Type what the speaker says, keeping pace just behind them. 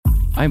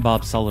I'm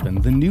Bob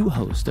Sullivan, the new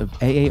host of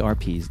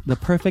AARP's The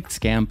Perfect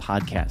Scam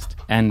podcast.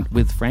 And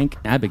with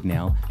Frank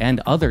Abagnale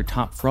and other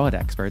top fraud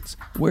experts,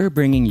 we're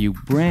bringing you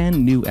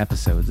brand new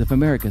episodes of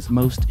America's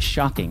most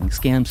shocking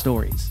scam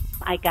stories.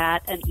 I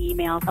got an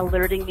email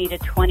alerting me to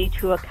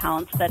 22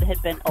 accounts that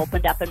had been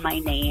opened up in my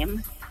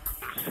name.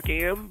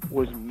 Scam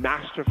was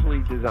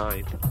masterfully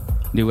designed.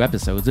 New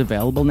episodes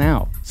available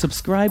now.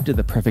 Subscribe to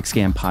the Perfect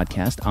Scam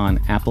podcast on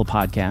Apple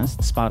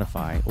Podcasts,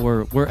 Spotify,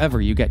 or wherever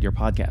you get your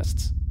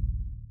podcasts.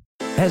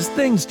 As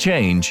things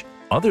change,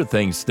 other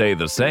things stay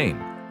the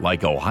same,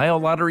 like Ohio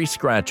Lottery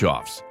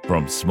scratch-offs.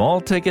 From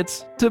small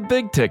tickets to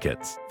big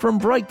tickets, from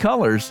bright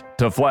colors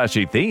to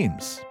flashy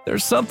themes.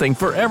 There's something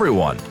for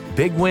everyone.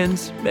 Big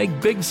wins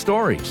make big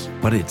stories,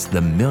 but it's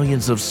the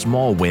millions of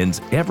small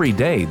wins every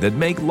day that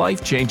make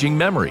life-changing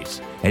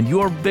memories. And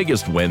your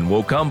biggest win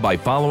will come by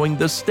following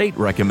the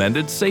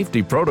state-recommended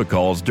safety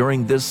protocols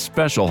during this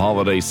special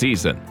holiday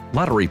season.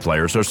 Lottery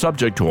players are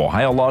subject to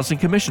Ohio laws and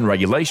commission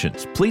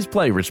regulations. Please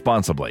play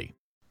responsibly.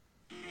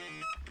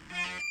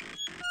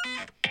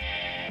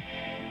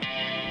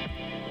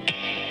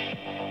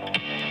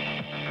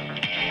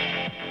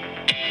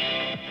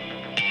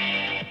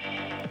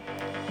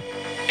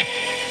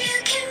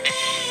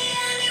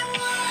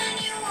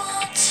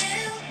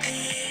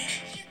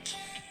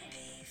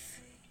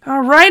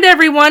 All right,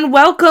 everyone,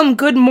 welcome.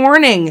 Good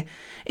morning.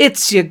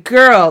 It's your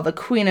girl, the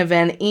Queen of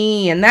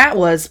NE, and that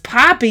was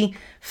Poppy,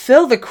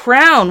 Fill the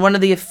Crown, one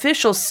of the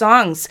official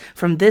songs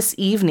from this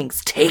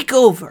evening's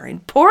takeover in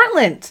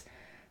Portland.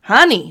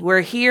 Honey,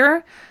 we're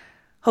here.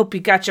 Hope you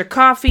got your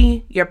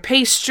coffee, your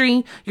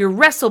pastry, your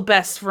wrestle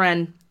best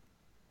friend,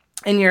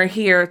 and you're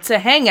here to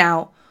hang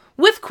out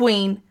with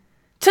Queen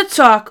to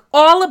talk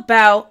all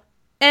about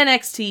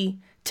NXT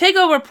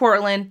TakeOver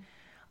Portland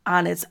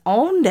on its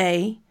own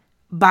day,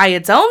 by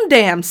its own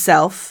damn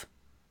self.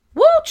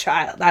 Woo,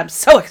 child, I'm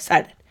so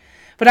excited.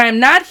 But I am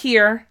not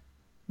here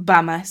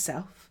by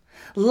myself.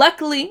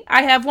 Luckily,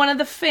 I have one of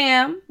the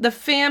fam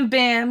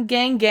bam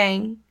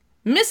gang,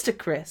 Mr.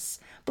 Chris,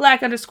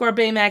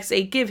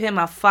 Black_Baymax8. Give him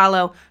a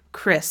follow.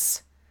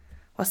 Chris,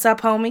 what's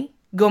up, homie?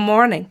 Good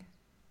morning.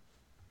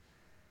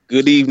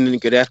 Good evening,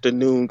 good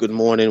afternoon, good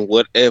morning,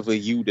 whatever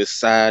you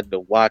decide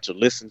to watch or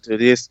listen to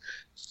this.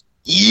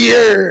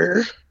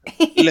 Yeah,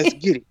 let's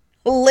get it.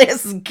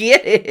 Let's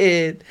get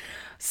it.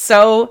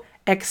 So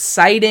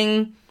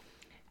exciting.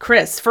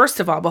 Chris,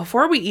 first of all,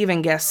 before we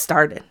even get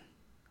started,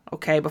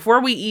 okay,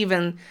 before we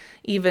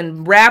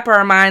even wrap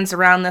our minds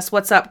around this,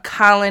 what's up,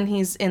 Colin?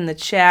 He's in the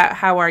chat.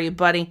 How are you,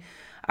 buddy?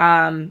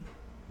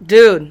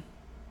 Dude,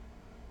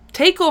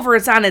 TakeOver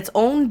is on its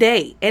own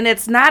day, and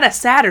it's not a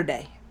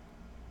Saturday.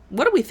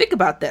 What do we think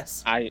about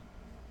this?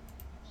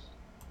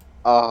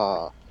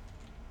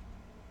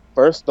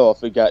 First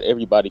off, it got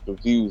everybody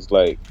confused,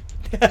 like,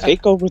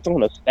 TakeOver's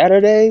on a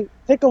Saturday?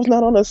 TakeOver's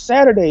not on a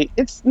Saturday.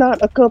 It's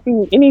not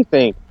accompanying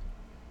anything.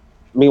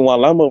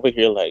 Meanwhile, I'm over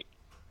here like,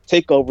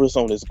 TakeOver's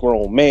on this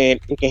grown man.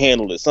 It can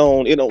handle its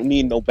own. It don't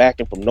need no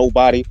backing from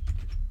nobody.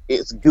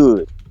 It's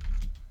good.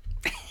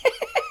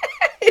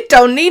 It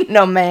don't need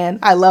no man.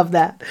 I love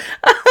that.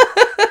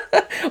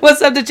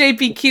 What's up to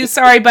JPQ?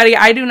 Sorry, buddy.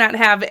 I do not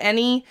have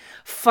any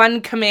fun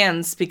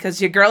commands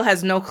because your girl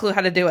has no clue how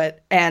to do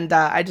it. And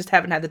I just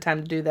haven't had the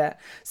time to do that.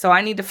 So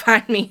I need to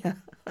find me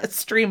a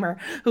streamer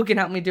who can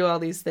help me do all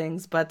these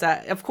things. But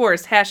of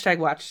course,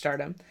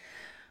 #WatchStardom.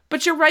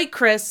 But you're right,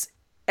 Chris.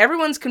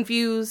 Everyone's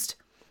confused.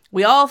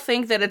 We all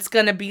think that it's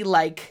going to be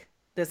like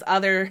this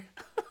other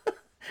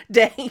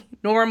day,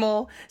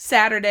 normal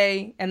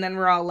Saturday. And then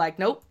we're all like,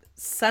 nope,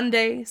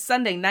 Sunday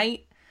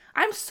night.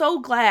 I'm so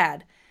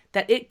glad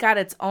that it got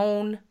its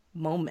own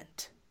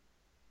moment.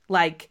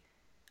 Like,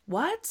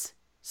 what?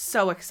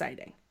 So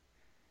exciting.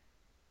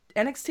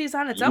 NXT's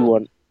on its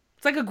own.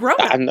 It's like a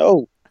grown-up. I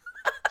know.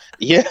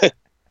 Yeah.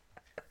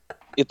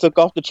 It took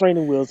off the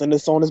training wheels and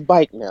it's on his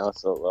bike now.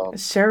 So it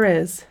sure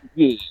is.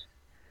 Yeah.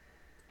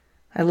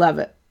 I love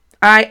it.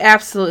 I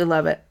absolutely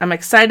love it. I'm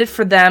excited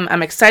for them.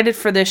 I'm excited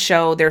for this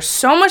show. There's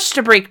so much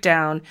to break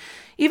down.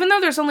 Even though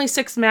there's only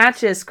 6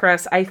 matches,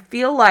 Chris, I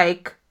feel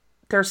like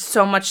there's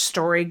so much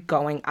story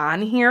going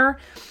on here.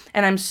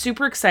 And I'm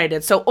super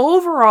excited. So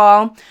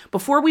overall,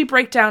 before we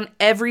break down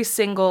every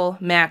single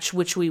match,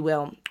 which we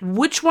will,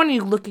 which one are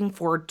you looking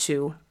forward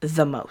to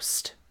the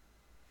most?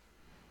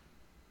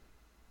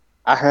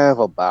 I have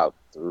about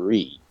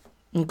 3.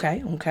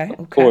 Okay.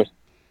 Of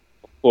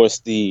course,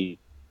 the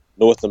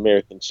North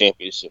American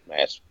Championship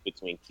match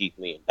between Keith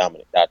Lee and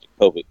Dominic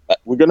Dijakovic.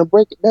 We're going to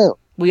break it down.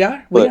 We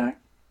are.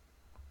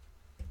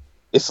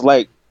 It's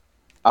like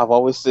I've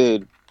always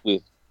said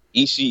with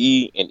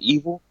Ishii and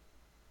Evil,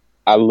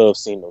 I love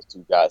seeing those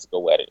two guys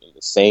go at it in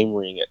the same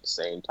ring at the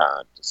same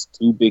time. Just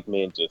two big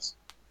men just...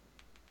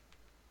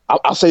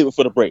 I'll save it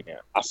for the breakdown.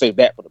 I'll save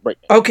that for the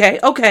breakdown.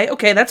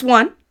 Okay. That's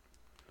 1.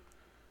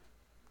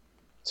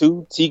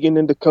 2, Tegan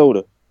and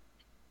Dakota.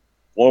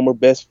 Former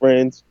best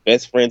friends.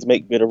 Best friends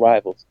make bitter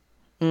rivals.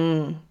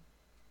 Mm.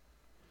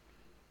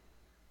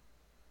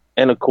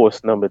 And of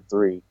course, number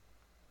 3,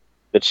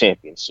 the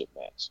championship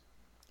match.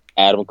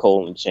 Adam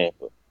Cole and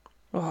Ciampa.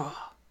 Oh.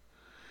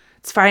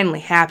 It's finally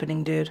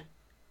happening, dude.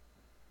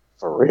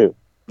 For real.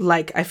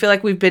 Like, I feel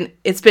like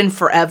it's been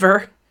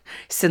forever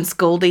since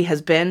Goldie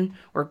has been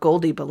where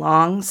Goldie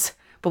belongs.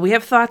 But we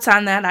have thoughts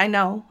on that. I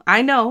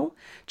know.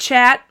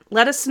 Chat,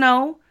 let us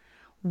know.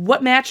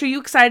 What match are you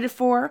excited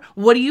for?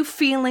 What are you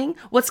feeling?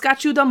 What's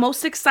got you the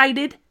most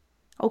excited?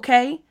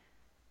 Okay?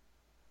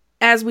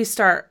 As we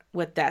start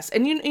with this.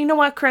 And you know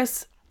what,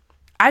 Chris?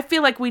 I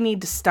feel like we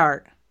need to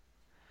start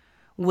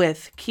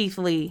with Keith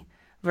Lee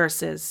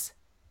versus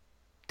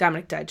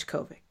Dominik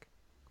Dijakovic.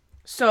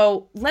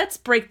 So let's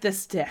break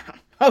this down,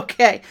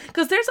 okay?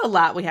 Because there's a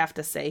lot we have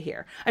to say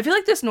here. I feel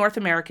like this North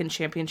American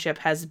Championship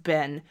has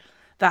been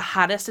the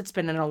hottest it's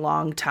been in a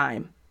long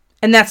time.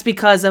 And that's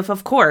because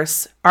of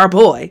course, our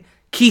boy,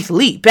 Keith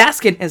Lee.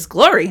 Bask in his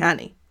glory,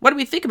 honey. What do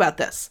we think about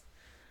this?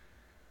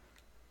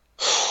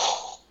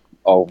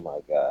 Oh my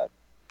God.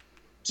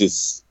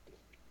 Just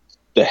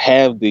to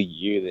have the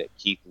year that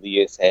Keith Lee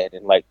has had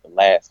in like the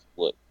last,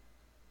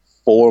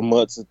 4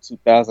 months of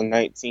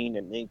 2019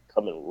 and then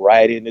coming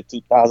right into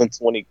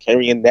 2020,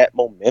 carrying that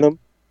momentum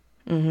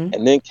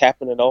and then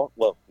capping it off.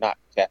 Well, not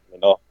capping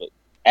it off, but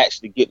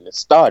actually getting it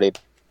started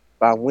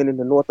by winning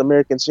the North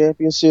American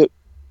Championship.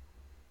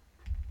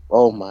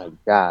 Oh my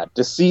God.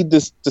 To see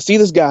this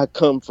guy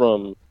come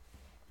from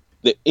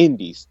the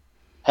Indies,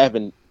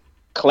 having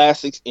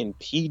classics in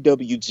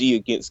PWG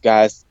against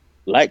guys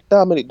like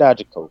Dominik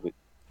Dijakovic,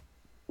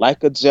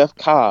 like a Jeff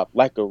Cobb,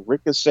 like a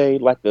Ricochet,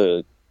 like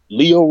a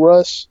Leo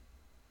Rush.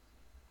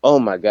 Oh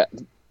my God.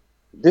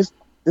 This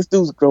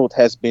dude's growth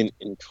has been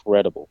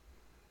incredible.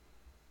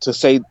 To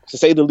say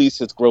the least,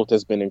 his growth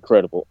has been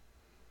incredible.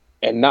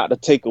 And not to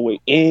take away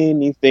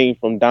anything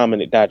from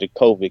Dominik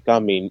Dijakovic. I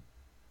mean,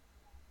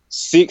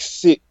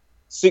 6'6",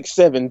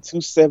 6'7",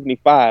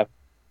 275.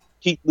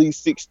 Keith Lee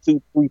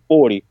 6'2",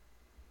 340.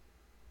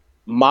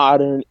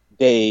 Modern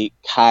day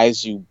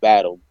Kaiju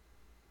battle.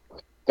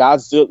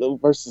 Godzilla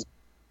versus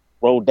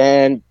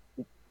Rodan.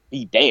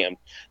 Be damned.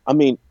 I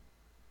mean,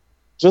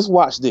 just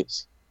watch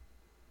this.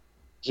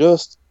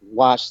 Just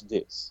watch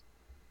this.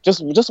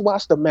 Just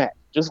watch the match.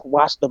 Just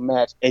watch the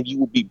match, and you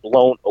will be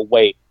blown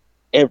away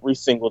every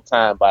single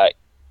time by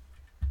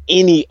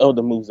any of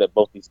the moves that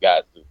both these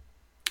guys do.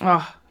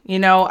 Oh,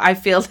 I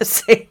feel the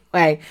same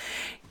way.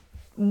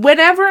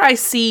 Whenever I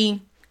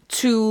see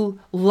two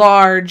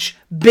large,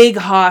 big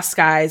hoss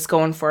guys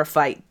going for a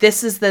fight,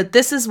 this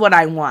is what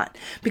I want.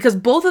 Because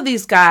both of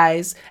these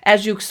guys,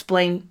 as you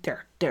explained,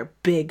 they're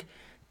big,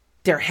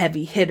 they're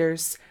heavy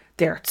hitters,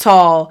 they're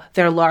tall,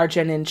 they're large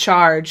and in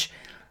charge,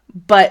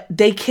 but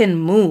they can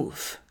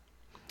move.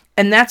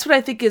 And that's what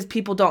I think is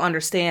people don't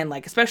understand,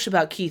 like, especially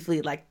about Keith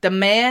Lee. Like, the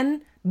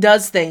man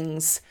does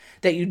things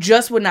that you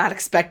just would not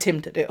expect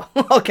him to do,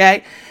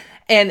 okay?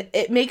 And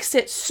it makes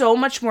it so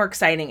much more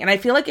exciting. And I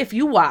feel like if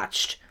you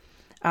watched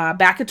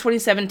back in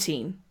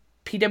 2017,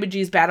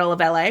 PWG's Battle of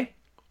LA,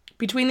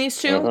 between these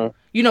two,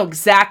 you know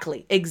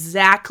exactly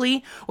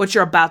what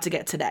you're about to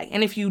get today.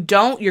 And if you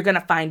don't, you're going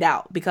to find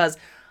out, because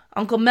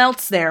Uncle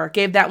Meltz there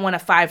gave that one a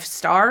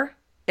 5-star,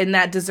 and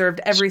that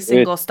deserved every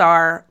single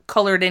star,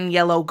 colored in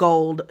yellow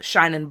gold,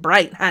 shining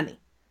bright, honey.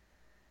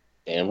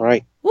 Damn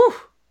right. Woo!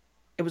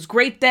 It was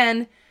great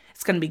then.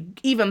 It's going to be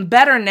even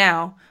better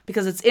now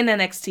because it's in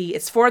NXT.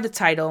 It's for the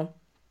title.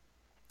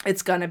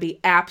 It's going to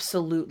be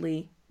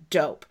absolutely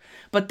dope.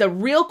 But the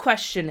real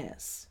question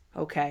is,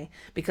 okay,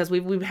 because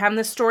we've having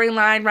this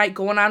storyline, right,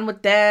 going on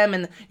with them,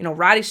 and,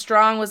 Roddy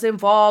Strong was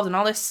involved and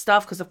all this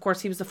stuff because, of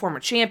course, he was the former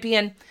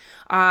champion.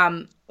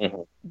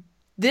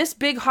 This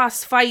big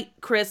hoss fight,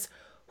 Chris,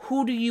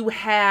 who do you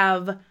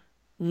have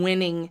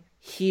winning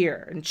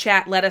here? And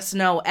chat, let us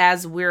know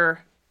as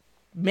we're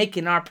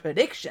making our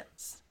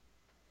predictions.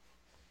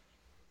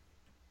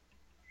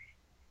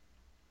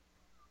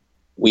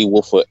 We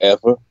will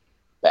forever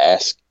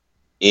bask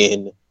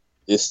in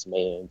this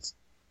man's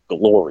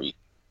glory.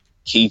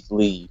 Keith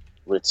Lee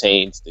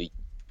retains the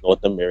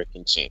North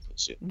American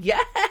Championship.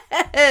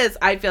 Yes,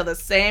 I feel the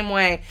same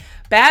way.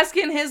 Bask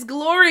in his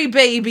glory,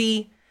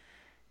 baby.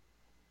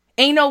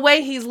 Ain't no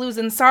way he's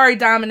losing. Sorry,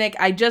 Dominik.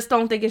 I just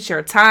don't think it's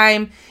your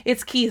time.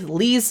 It's Keith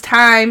Lee's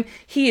time.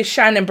 He is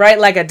shining bright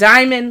like a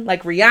diamond,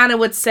 like Rihanna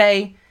would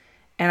say.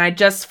 And I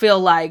just feel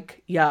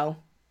like,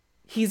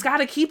 he's got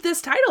to keep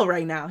this title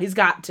right now. He's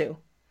got to.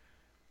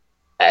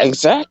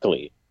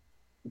 Exactly.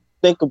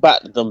 Think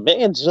about it. The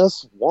man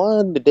just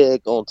won the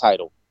daggone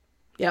title.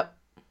 Yep.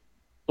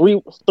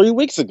 3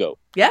 weeks ago.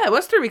 Yeah, it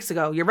was 3 weeks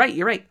ago. You're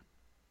right.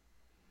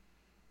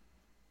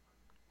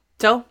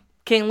 So,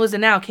 can't lose it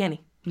now, can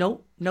he?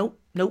 Nope.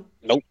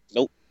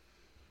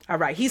 All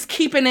right, he's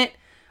keeping it.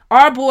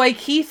 Our boy,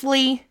 Keith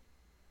Lee,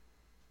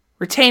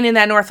 retaining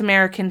that North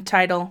American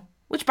title,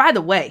 which, by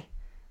the way,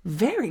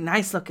 very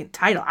nice looking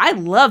title. I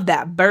love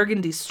that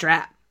burgundy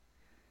strap.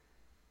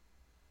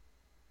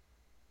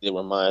 It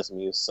reminds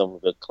me of some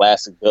of the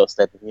classic belts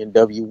that the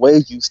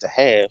NWA used to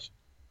have.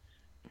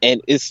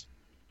 And it's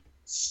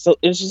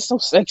just so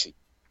sexy.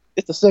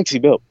 It's a sexy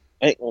belt.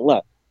 I ain't gonna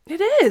lie.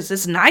 It is.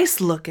 It's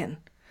nice looking.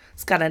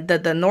 It's got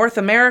the North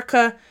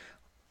America.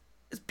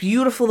 It's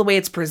beautiful the way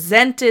it's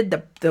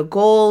presented. The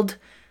gold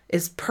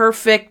is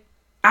perfect.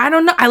 I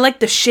don't know. I like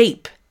the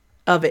shape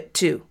of it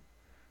too.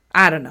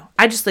 I don't know.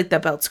 I just think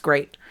that belt's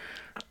great.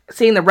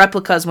 Seeing the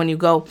replicas when you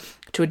go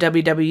to a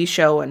WWE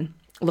show and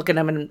look at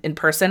them in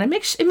person, it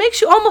makes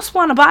you almost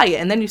want to buy it.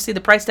 And then you see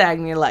the price tag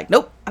and you're like,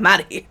 nope, I'm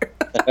out of here.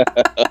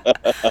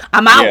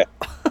 I'm out. Yeah.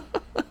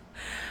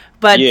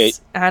 But yeah,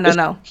 I don't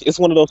know. It's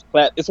one of those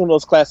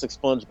classic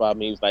SpongeBob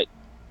memes. Like,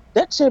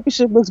 that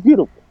championship looks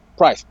beautiful.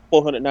 Price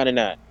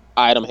 $499.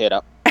 All right, I'm head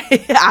up.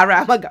 All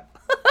right, I'm gonna go.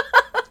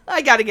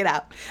 I gotta get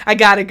out. I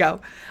gotta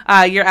go.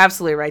 You're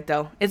absolutely right,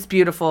 though. It's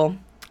beautiful.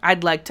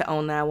 I'd like to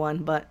own that one,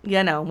 but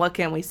what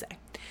can we say?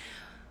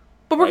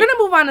 But we're gonna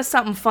move on to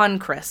something fun,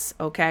 Chris.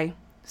 Okay,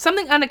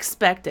 something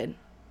unexpected.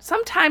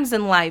 Sometimes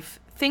in life,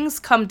 things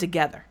come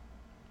together.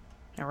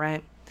 All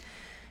right,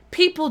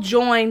 people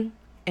join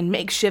in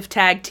makeshift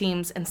tag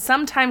teams, and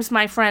sometimes,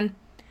 my friend,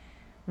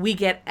 we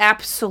get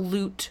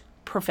absolute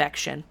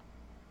perfection.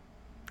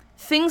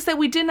 Things that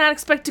we did not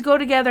expect to go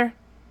together,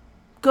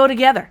 go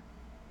together.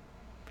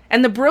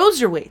 And the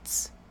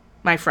Broserweights,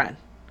 my friend,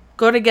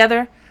 go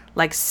together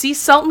like sea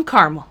salt and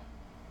caramel.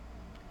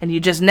 And you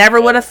just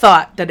never would have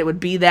thought that it would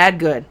be that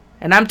good.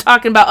 And I'm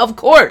talking about, of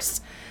course,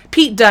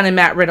 Pete Dunne and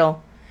Matt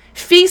Riddle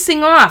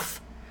facing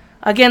off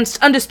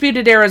against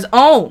Undisputed Era's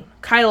own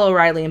Kyle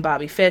O'Reilly and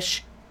Bobby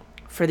Fish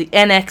for the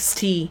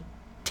NXT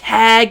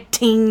Tag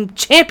Team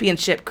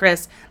Championship,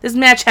 Chris. This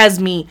match has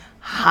me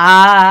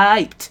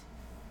hyped.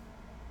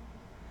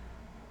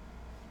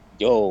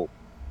 Yo,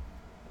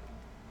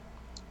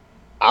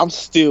 I'm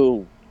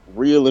still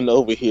reeling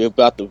over here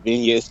about the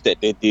vignettes that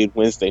they did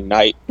Wednesday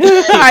night.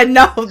 I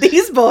know,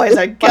 these boys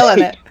are killing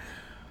it.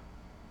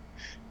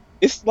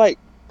 It's like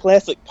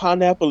classic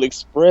Pineapple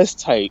Express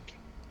type.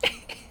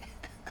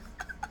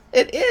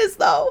 It is,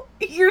 though.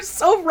 You're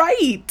so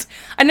right.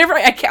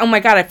 Oh my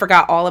God, I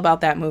forgot all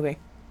about that movie.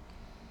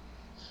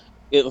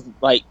 It was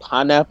like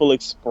Pineapple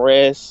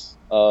Express,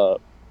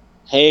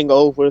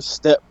 Hangover,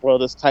 Step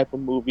Brothers type of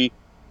movie.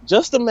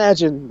 Just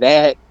imagine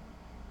that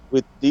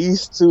with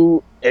these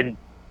two, and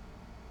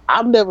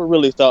I've never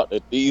really thought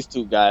that these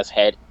two guys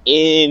had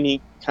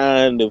any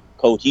kind of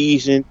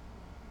cohesion,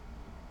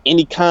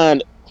 any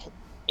kind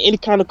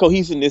of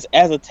cohesiveness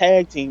as a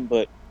tag team,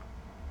 but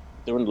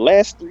during the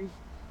last 3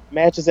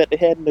 matches that they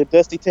had in the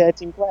Dusty Tag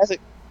Team Classic,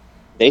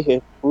 they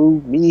have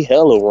proved me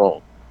hella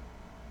wrong.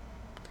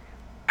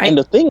 And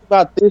the thing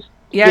about this,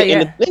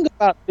 and the thing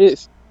about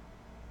this,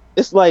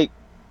 it's like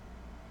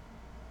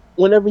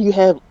whenever you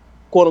have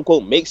quote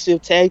unquote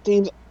makeshift tag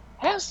teams,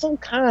 have some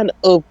kind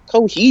of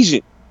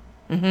cohesion.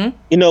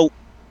 Mm-hmm.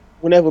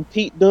 Whenever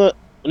Pete Dunne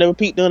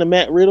and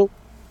Matt Riddle,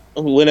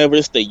 whenever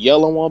it's the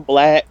yellow on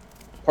black,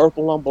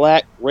 purple on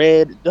black,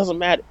 red, it doesn't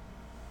matter.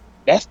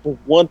 That's the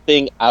one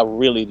thing I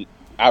really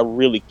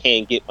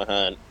can't get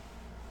behind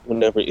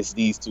whenever it's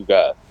these two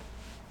guys.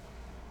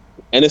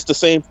 And it's the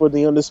same for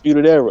the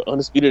Undisputed Era.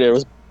 Undisputed Era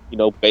is,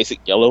 basic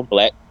yellow,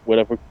 black,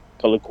 whatever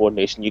color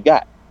coordination you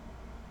got.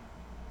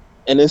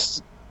 And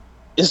it's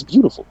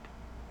beautiful.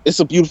 It's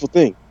a beautiful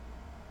thing.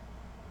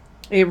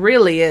 It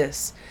really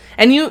is.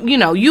 And you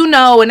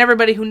know, and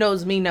everybody who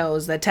knows me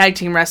knows that tag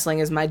team wrestling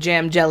is my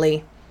jam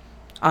jelly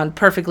on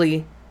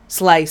perfectly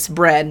sliced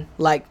bread.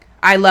 Like,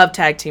 I love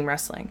tag team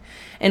wrestling.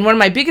 And one of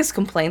my biggest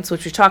complaints,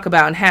 which we talk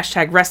about in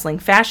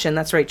 #WrestlingFashion,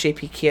 that's right,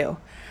 JPQ,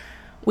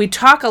 we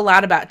talk a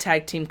lot about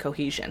tag team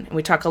cohesion. And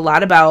we talk a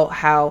lot about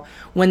how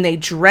when they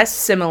dress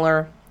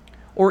similar,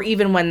 or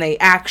even when they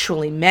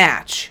actually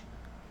match,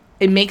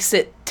 it makes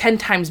it 10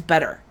 times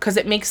better, because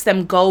it makes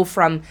them go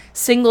from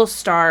single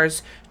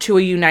stars to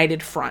a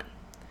united front.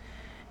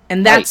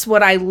 And that's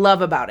what I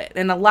love about it.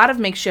 And a lot of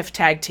makeshift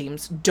tag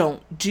teams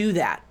don't do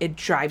that. It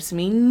drives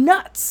me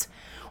nuts.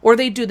 Or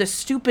they do the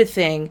stupid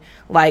thing,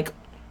 like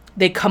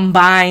they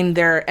combine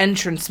their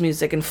entrance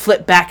music and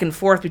flip back and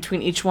forth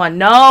between each one.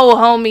 No,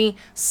 homie,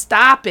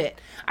 stop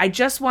it. I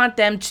just want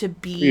them to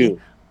be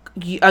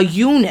a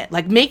unit.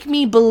 Like, make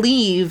me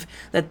believe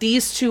that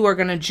these two are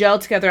going to gel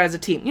together as a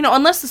team.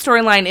 Unless the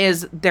storyline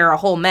is they're a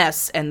whole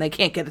mess and they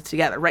can't get it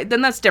together, right? Then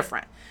that's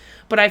different.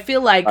 But I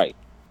feel like,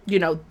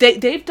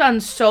 they've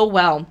done so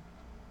well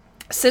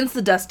since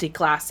the Dusty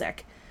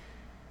Classic.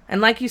 And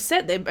like you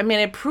said,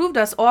 it proved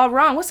us all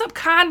wrong. What's up,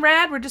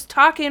 Conrad? We're just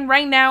talking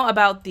right now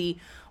about the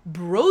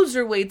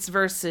Broserweights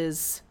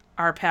versus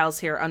our pals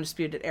here,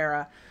 Undisputed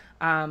Era.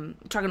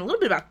 Talking a little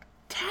bit about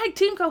tag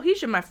team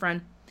cohesion, my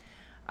friend.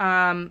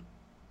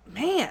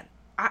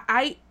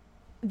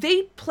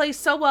 They play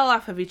so well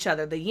off of each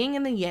other, the yin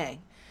and the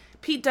yang.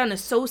 Pete Dunne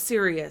is so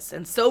serious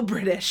and so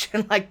British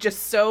and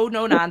just so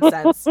no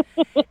nonsense.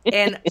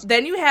 And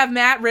then you have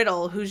Matt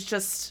Riddle, who's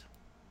just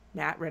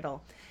Matt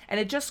Riddle. And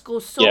it just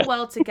goes so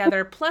well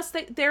together. Plus,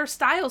 their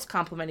styles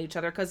complement each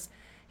other because,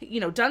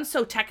 Dunne's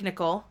so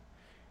technical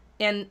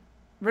and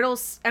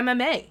Riddle's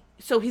MMA.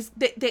 So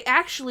they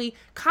actually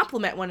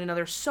complement one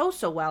another so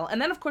well.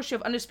 And then, of course, you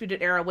have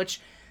Undisputed Era,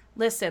 which,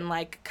 listen,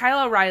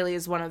 Kyle O'Reilly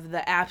is one of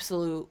the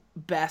absolute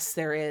best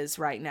there is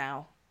right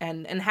now.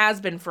 And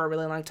has been for a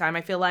really long time,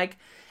 I feel like.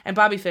 And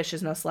Bobby Fish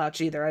is no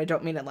slouch either. I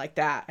don't mean it like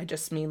that. I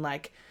just mean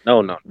like,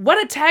 No.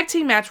 what a tag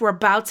team match we're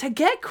about to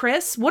get,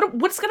 Chris.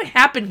 What's going to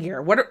happen here?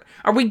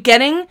 Are we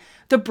getting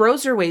the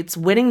Broserweights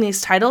winning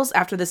these titles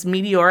after this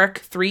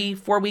meteoric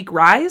 3-4 week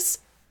rise?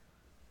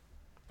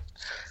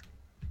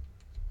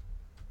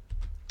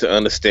 To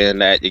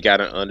understand that, you got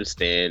to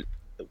understand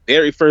the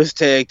very first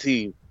tag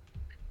team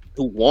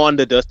who won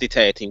the Dusty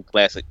Tag Team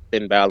Classic,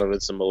 Finn Balor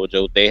and Samoa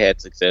Joe, they had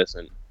success,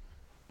 and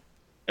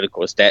of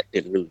course that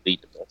didn't really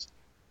lead to much.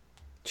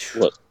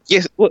 What?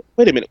 Yes. What?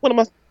 Wait a minute. Wait a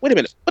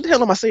minute. What the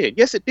hell am I saying?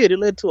 Yes, it did. It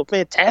led to a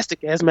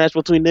fantastic ass match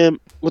between him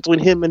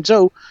and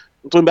Joe,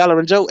 between Balor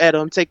and Joe at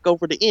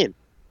TakeOver the End.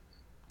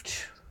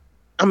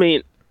 I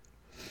mean,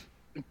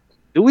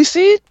 do we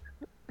see it?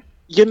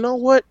 You know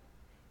what?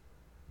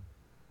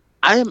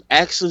 I am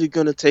actually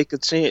gonna take a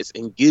chance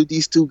and give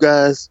these two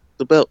guys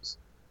the belts.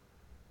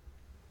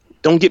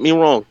 Don't get me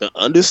wrong. The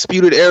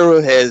Undisputed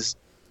Era has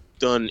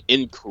done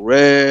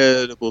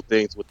incredible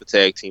things with the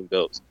tag team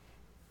belts.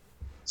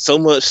 So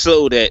much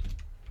so that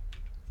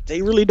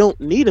they really don't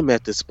need them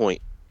at this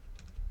point.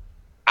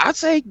 I'd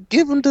say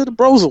give them to the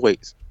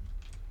Broserweights.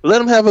 Let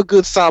them have a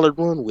good solid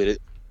run with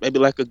it. Maybe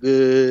like maybe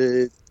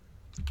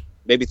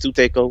 2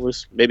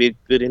 takeovers, maybe a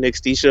good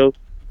NXT show.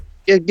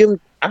 Yeah,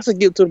 I say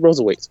give them to the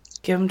Broserweights.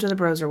 Give them to the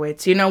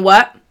Broserweights. You know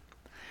what?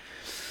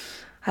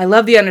 I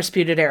love the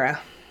Undisputed Era.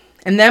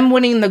 And them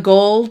winning the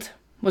gold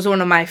was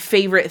one of my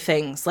favorite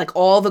things. Like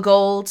all the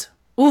gold.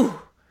 Ooh,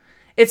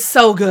 it's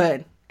so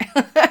good.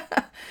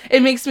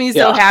 It makes me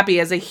so happy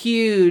as a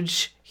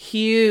huge,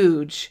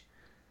 huge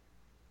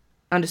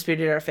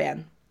Undisputed Era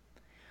fan.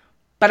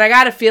 But I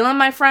got a feeling,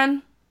 my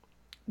friend,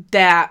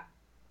 that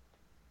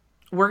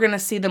we're going to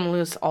see them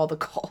lose all the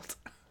gold.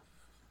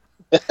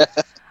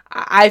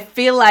 I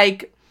feel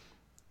like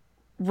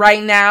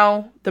right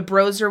now, the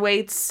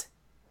Broserweights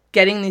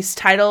getting these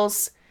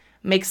titles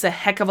makes a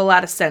heck of a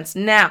lot of sense.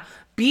 Now,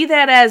 be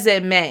that as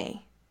it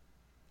may,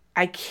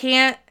 I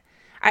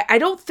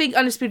don't think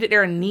Undisputed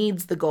Era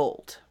needs the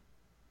gold.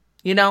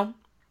 You know?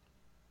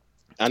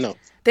 I know.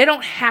 They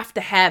don't have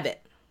to have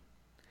it.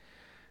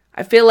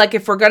 I feel like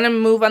if we're going to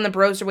move on the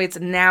Broserweights,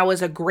 now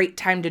is a great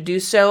time to do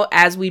so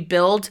as we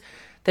build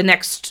the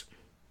next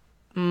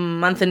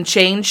month and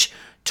change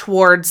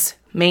towards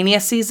Mania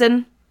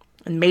season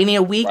and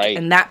Mania week, right,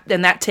 and that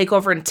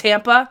takeover in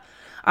Tampa.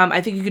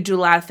 I think you could do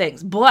a lot of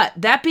things. But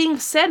that being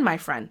said, my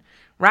friend,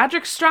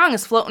 Roderick Strong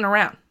is floating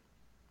around.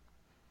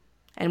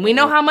 And we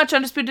know how much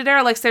Undisputed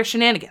Era likes their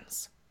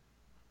shenanigans.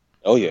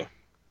 Oh, yeah.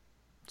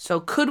 So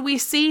could we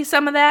see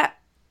some of that?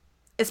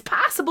 It's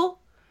possible.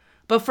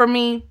 But for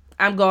me,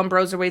 I'm going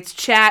Broserweights.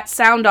 Chat,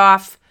 sound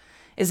off.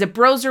 Is it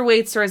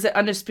Broserweights or is it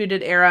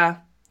Undisputed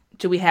Era?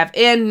 Do we have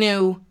and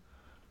new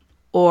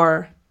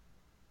or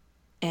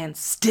and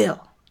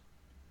still?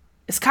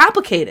 It's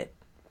complicated.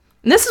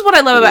 And this is what I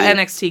love about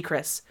NXT,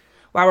 Chris,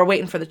 while we're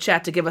waiting for the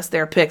chat to give us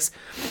their picks.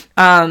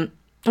 That's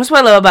what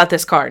I love about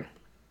this card.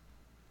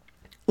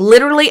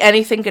 Literally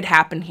anything could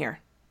happen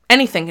here.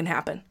 Anything can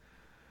happen.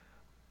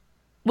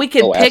 We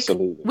could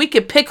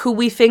pick who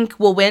we think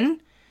will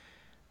win,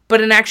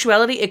 but in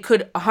actuality, it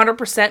could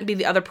 100% be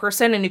the other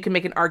person, and you can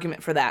make an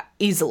argument for that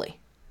easily.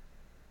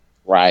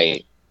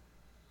 Right.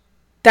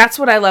 That's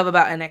what I love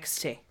about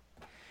NXT.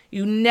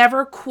 You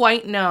never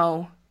quite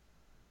know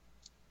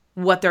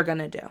what they're going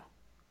to do.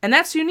 And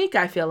that's unique,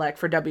 I feel like,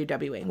 for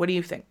WWE. What do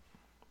you think?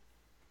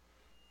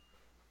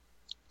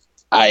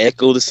 I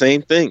echo the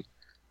same thing.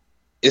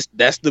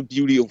 That's the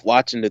beauty of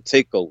watching the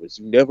takeovers.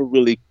 You never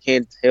really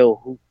can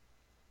tell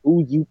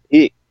who you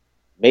pick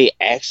may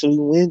actually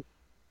win.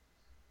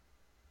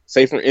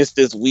 Say, for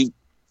instance,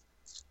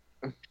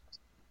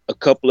 a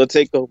couple of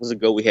takeovers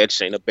ago, we had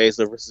Shayna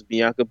Baszler versus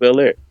Bianca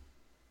Belair.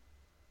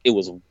 It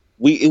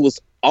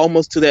was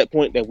almost to that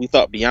point that we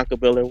thought Bianca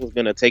Belair was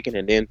going to take it,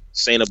 and then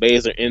Shayna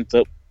Baszler ends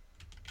up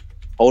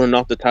holding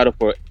off the title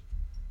for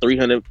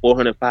 300,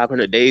 400,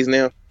 500 days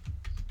now.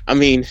 I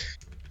mean,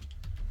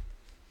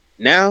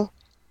 now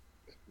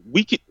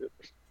we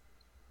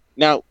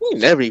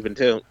never even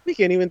tell. We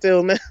can't even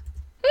tell now.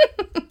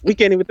 We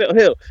can't even tell.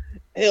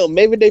 Hell,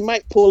 maybe they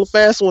might pull a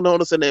fast one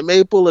on us, and they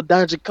may pull a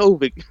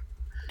Dijakovic.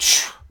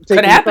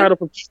 Could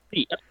happen.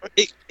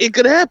 It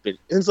could happen.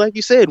 And it's like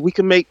you said, we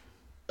can make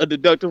a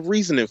deductive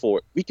reasoning for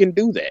it. We can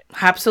do that.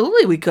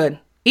 Absolutely, we could.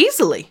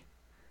 Easily.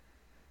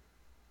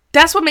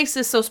 That's what makes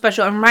this so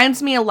special. It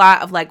reminds me a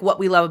lot of like what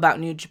we love about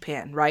New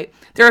Japan, right?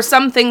 There are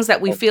some things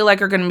that we feel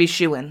like are going to be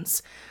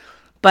shoo-ins.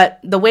 But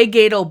the way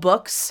Gato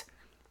books,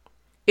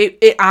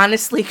 it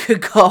honestly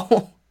could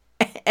go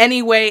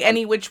any way,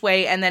 any which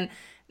way, and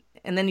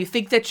then you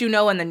think that you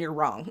know, and then you're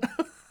wrong.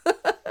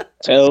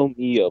 Tell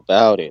me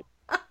about it.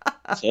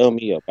 Tell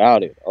me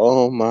about it.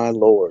 Oh my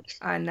Lord.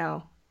 I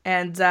know.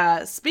 And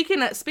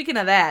speaking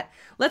of that,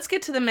 let's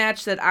get to the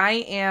match that I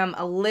am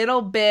a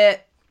little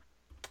bit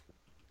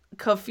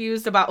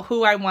confused about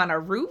who I want to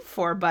root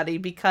for, buddy,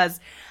 because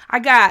I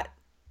got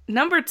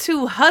number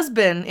 2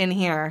 husband in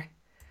here,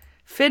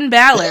 Finn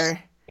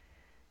Balor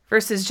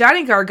versus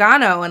Johnny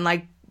Gargano, and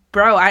like,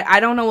 bro, I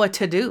don't know what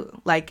to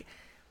do. Like,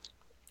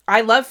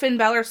 I love Finn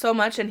Balor so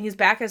much, and he's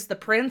back as the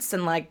Prince,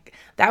 and like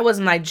that was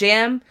my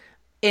jam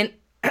in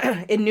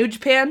in New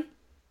Japan.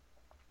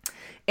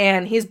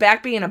 And he's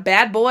back being a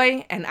bad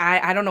boy, and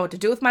I don't know what to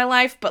do with my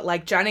life, but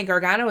like Johnny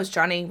Gargano is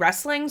Johnny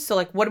Wrestling. So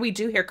like, what do we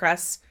do here,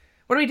 Chris?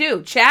 What do we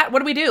do? Chat? What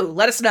do we do?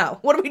 Let us know.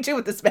 What do we do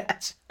with this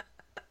match?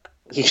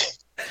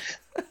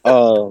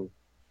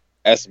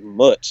 As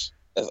much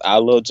as I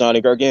love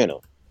Johnny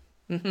Gargano,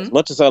 as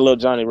much as I love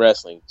Johnny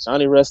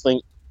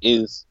Wrestling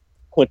is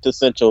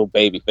quintessential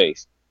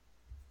babyface.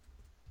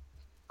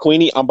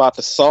 Queenie, I'm about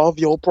to solve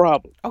your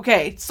problem.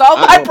 Okay, solve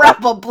my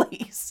problem,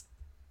 please.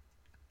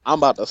 I'm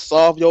about to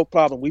solve your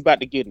problem. We about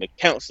to get into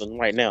counseling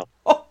right now.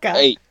 Oh, God.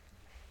 Hey,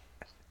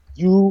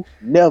 you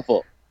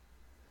never,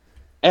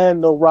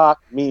 and The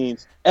Rock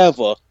means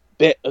ever,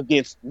 bet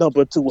against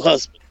number 2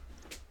 husband.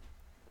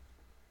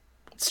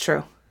 It's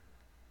true.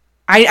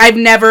 I've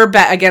never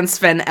bet against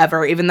Finn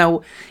ever, even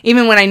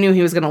when I knew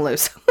he was going to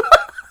lose.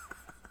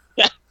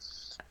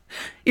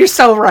 You're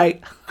so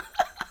right.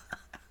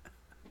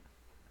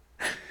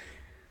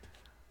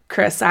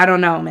 Chris, I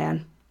don't know,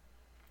 man.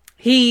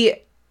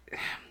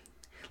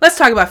 Let's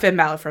talk about Finn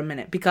Balor for a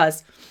minute,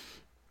 because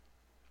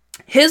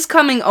his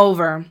coming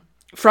over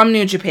from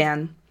New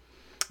Japan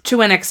to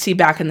NXT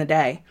back in the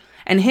day,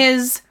 and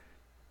his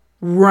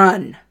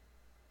run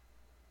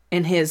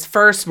in his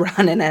first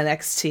run in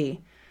NXT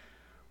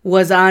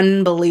was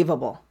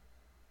unbelievable.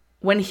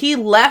 When he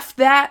left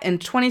that in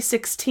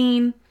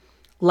 2016,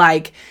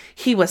 like,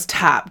 he was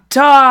top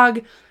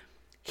dog.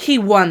 He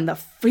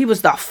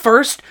was the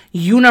first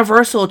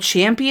Universal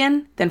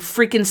Champion. Then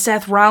freaking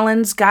Seth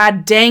Rollins,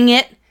 god dang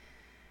it,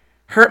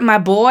 hurt my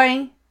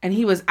boy, and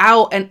he was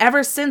out. And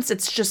ever since,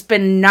 it's just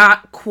been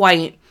not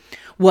quite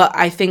what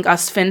I think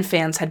us Finn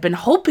fans had been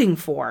hoping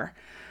for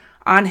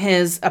on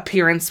his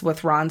appearance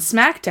with Raw and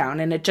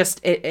SmackDown. And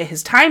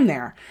his time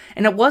there,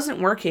 and it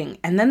wasn't working.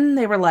 And then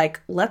they were like,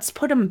 let's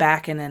put him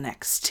back in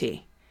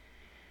NXT.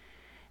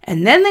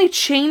 And then they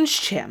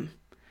changed him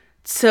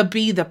to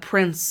be the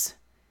Prince.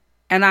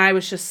 And I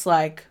was just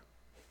like,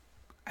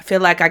 I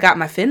feel like I got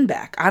my Finn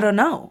back. I don't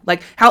know.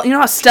 Like,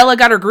 how Stella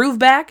got her groove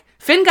back?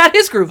 Finn got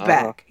his groove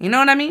back. You know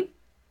what I mean?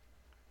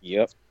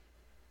 Yep.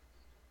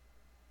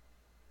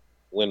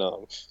 When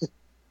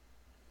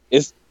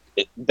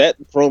that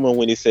promo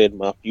when he said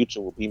my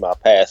future will be my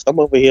past, I'm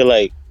over here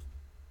like,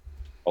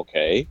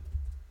 okay,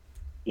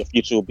 your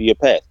future will be your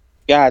past.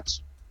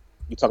 Gotcha.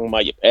 You talking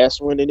about your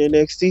past run in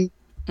NXT?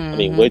 I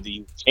mean, whether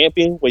you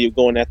champion, where you're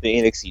going after the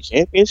NXT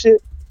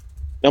championship?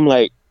 I'm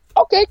like,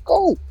 okay,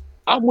 cool.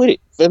 I'm with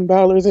it. Finn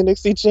Balor is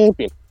NXT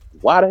champion.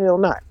 Why the hell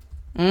not?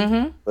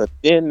 Mm-hmm. But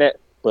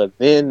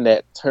then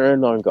that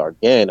turn on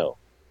Gargano,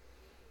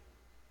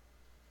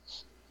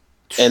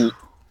 and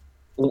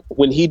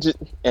when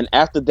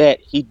after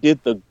that he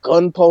did the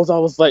gun pose, I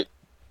was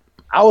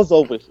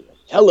over here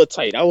hella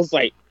tight. I was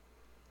like,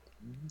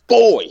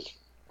 boy,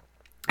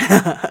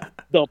 I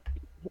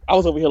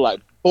was over here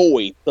like,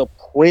 boy, the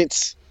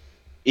Prince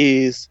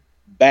is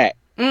back.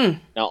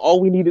 Now all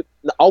we need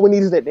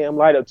is that damn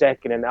light up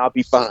jacket, and I'll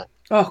be fine.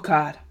 Oh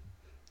God.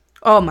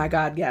 Oh my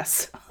God,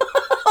 yes.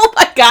 Oh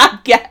my God,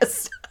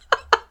 yes.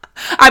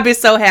 I'd be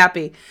so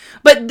happy.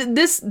 But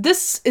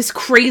this is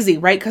crazy,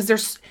 right? Because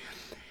there's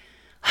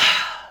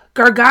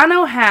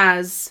Gargano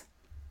has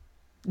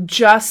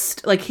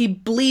just like, he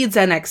bleeds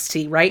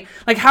NXT, right?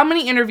 Like, how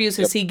many interviews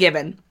has he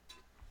given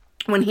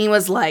when he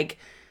was like,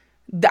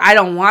 I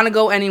don't want to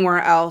go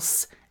anywhere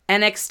else.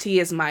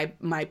 NXT is my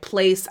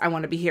place. I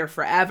want to be here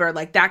forever.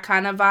 Like, that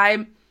kind of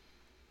vibe.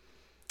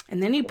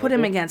 And then you put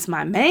him against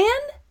my man,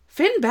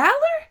 Finn Balor?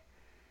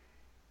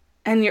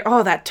 And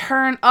that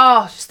turn.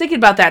 Oh, just thinking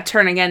about that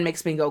turn again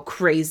makes me go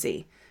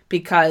crazy.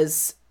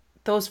 Because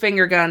those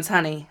finger guns,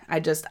 honey, I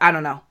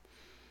don't know.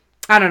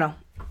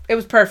 It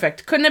was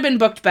perfect. Couldn't have been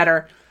booked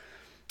better.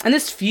 And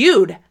this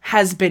feud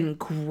has been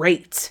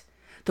great.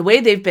 The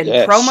way they've been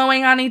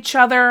promoing on each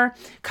other.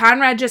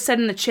 Conrad just said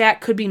in the chat,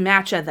 could be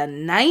match of the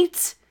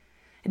night.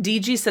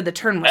 DG said the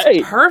turn was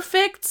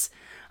perfect.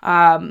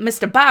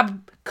 Mr.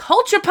 Bob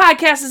Culture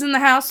Podcast is in the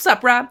house. What's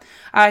up, Rob?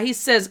 He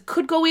says,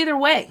 could go either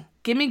way.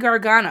 Give me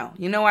Gargano.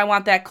 You know I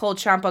want that Cole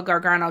Ciampa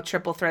Gargano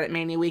triple threat at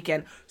Mania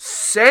weekend.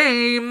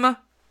 Same.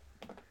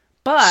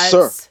 But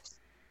Sir.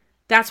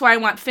 That's why I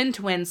want Finn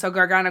to win, so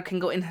Gargano can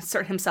go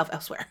insert himself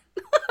elsewhere.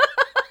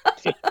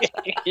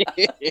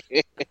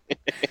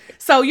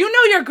 So you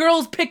know your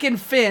girl's picking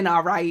Finn,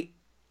 all right?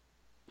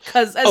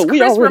 Because as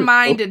Chris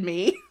reminded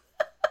me.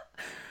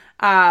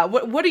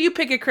 What are you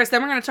picking, Chris?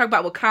 Then we're going to talk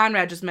about what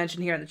Conrad just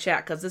mentioned here in the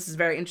chat, because this is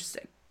very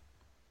interesting.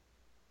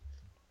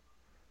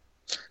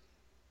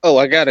 Oh,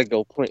 I gotta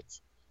go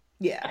Prince.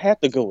 Yeah. I have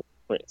to go with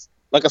Prince.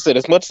 Like I said,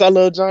 as much as I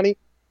love Johnny,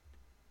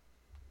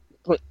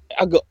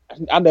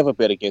 I never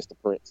bet against the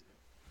Prince.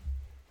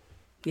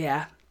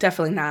 Yeah,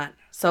 definitely not.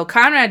 So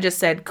Conrad just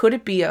said, could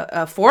it be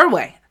a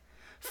four-way?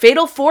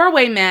 Fatal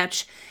four-way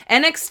match,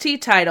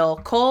 NXT title,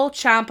 Cole,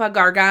 Ciampa,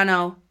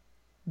 Gargano,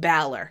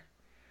 Balor.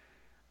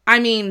 I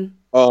mean,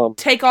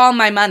 take all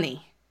my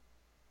money.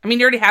 I mean,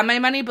 you already have my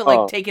money,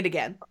 but take it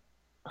again.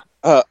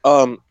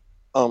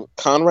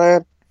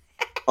 Conrad,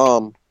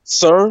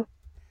 Sir,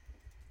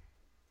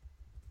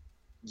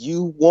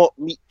 you want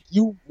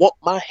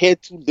my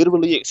head to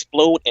literally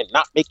explode and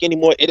not make any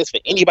more edits for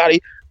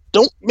anybody?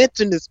 Don't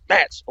mention this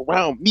match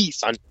around me,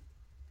 son.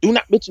 Do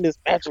not mention this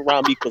match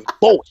around me, because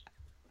both.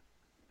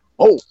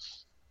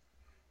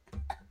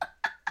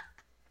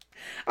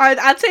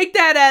 I take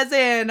that as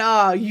in,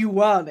 you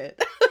want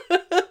it.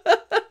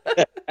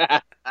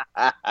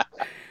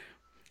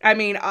 I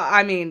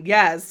mean,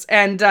 yes.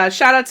 And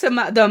shout out to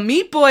the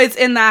Meat Boys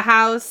in the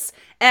house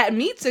at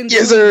Meats and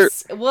Yes,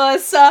 Tweets.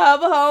 What's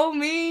up,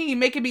 homie?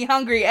 Making me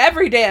hungry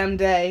every damn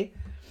day.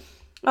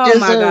 Oh, yes,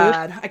 my sir.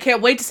 God. I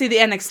can't wait to see the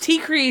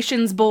NXT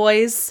creations,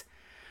 boys.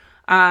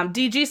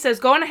 DG says,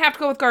 going to have to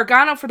go with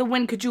Gargano for the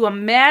win. Could you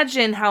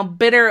imagine how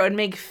bitter it would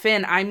make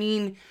Finn? I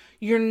mean,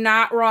 you're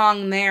not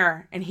wrong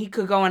there. And he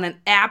could go on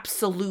an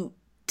absolute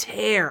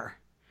tear,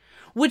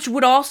 which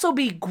would also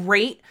be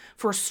great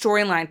for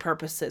storyline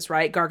purposes,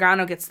 right?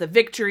 Gargano gets the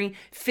victory.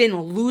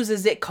 Finn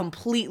loses it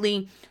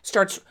completely,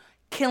 starts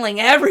killing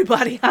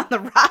everybody on the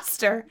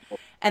roster.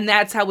 And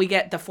that's how we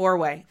get the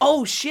 4-way.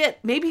 Oh, shit.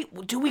 Maybe,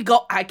 do we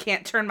go? I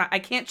can't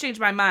change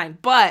my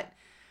mind, but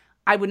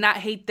I would not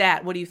hate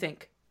that. What do you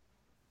think?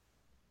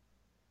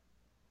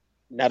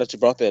 Now that you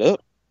brought that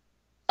up,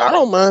 I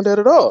don't mind that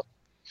at all.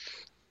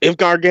 If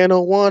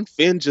Gargano won,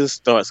 Finn just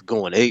starts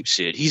going ape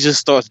shit. He just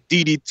starts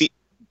DDT,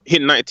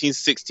 hitting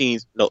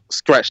 1916s. No,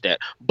 scratch that.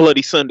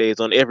 Bloody Sundays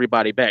on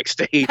everybody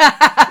backstage. He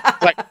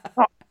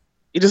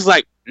just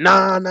like,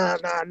 nah,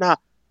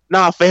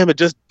 fam. It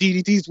just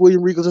DDTs.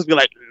 William Regal just be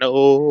like,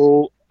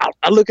 no.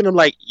 I look at him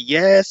like,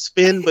 yes,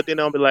 Finn, but then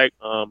I'll be like,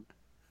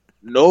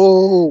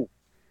 no,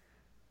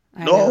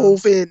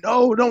 Finn,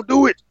 no, don't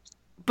do it.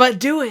 But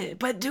do it.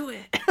 But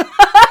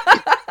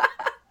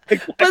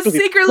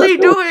secretly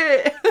do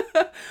it.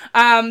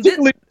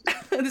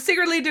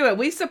 Secretly do it.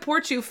 We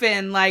support you,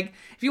 Finn. Like,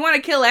 if you want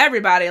to kill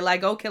everybody,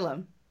 like, go kill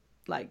him.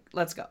 Like,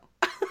 let's go.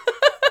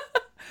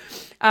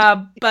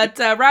 But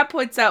Rob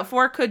points out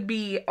 4 could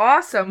be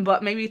awesome,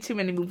 but maybe too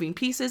many moving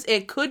pieces.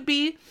 It could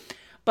be,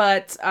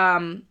 but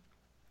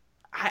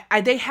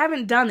they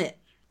haven't done it,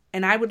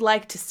 and I would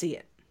like to see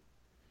it.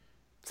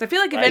 So I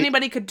feel like if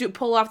anybody could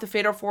pull off the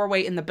Fatal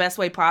 4-way in the best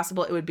way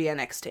possible, it would be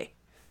NXT.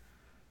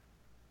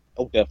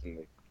 Oh,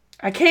 definitely.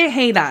 I can't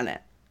hate on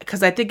it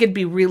because I think it'd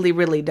be really,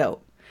 really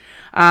dope.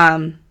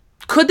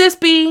 Could this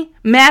be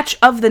match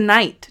of the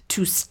night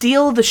to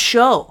steal the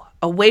show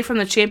away from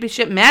the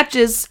championship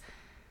matches?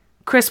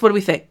 Chris, what do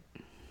we think?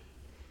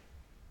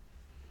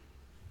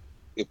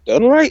 If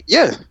done right,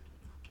 yeah.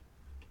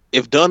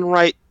 If done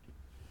right,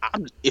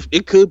 if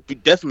it could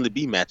definitely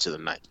be match of the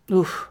night.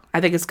 Oof,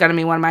 I think it's going to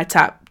be one of my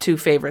top 2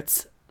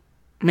 favorites.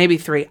 Maybe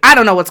 3. I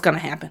don't know what's going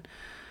to happen.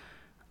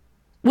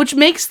 Which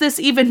makes this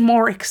even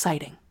more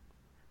exciting.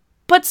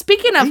 But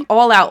speaking of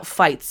all-out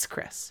fights,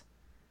 Chris,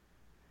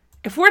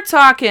 if we're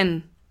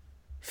talking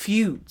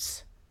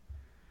feuds,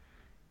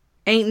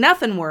 ain't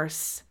nothing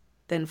worse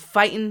than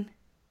fighting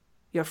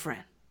your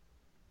friend.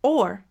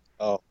 Or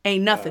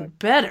ain't nothing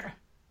better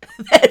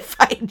than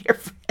fighting your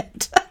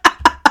friend.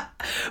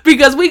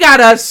 Because we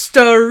got a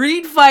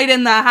street fight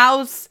in the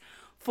house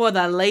for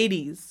the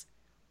ladies.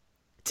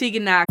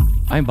 Tegan Knox.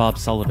 I'm Bob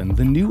Sullivan,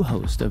 the new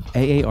host of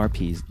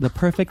AARP's The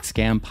Perfect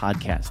Scam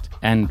podcast.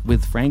 And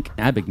with Frank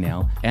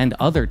Abagnale and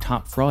other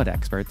top fraud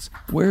experts,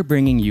 we're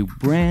bringing you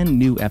brand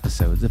new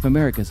episodes of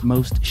America's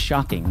most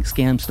shocking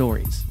scam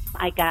stories.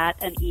 I got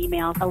an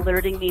email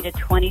alerting me to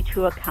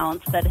 22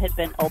 accounts that had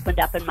been opened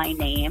up in my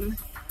name.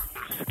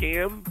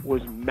 Scam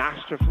was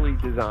masterfully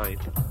designed.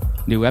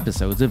 New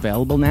episodes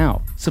available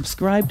now.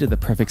 Subscribe to the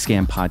Perfect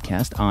Scam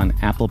podcast on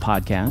Apple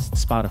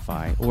Podcasts,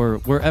 Spotify, or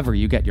wherever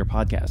you get your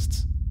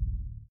podcasts.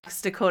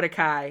 Dakota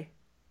Kai,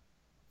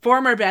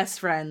 former best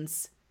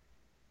friends,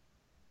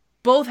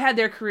 both had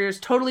their careers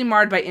totally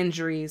marred by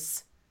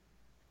injuries.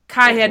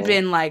 Kai had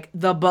been like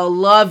the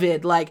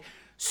beloved, like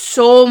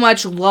so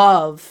much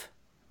love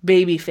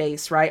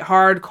babyface, right?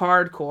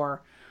 Hardcore.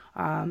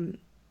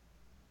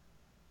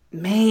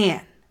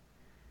 Man,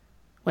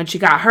 when she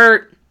got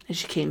hurt and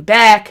she came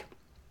back,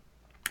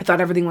 I thought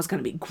everything was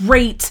going to be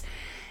great.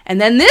 And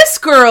then this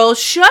girl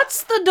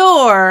shuts the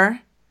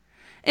door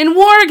in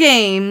War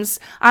Games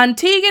on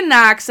Tegan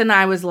Knox, and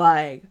I was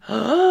like,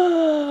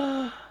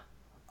 oh,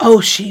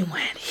 she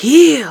went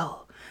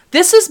heel.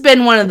 This has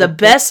been one of the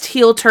best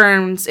heel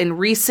turns in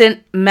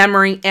recent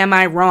memory. Am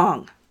I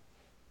wrong?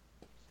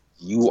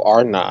 You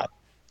are not.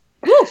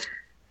 Woo.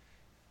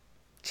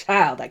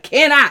 Child, I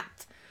cannot.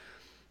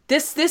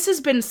 This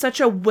has been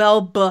such a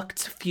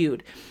well-booked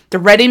feud. The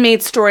ready-made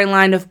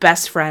storyline of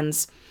best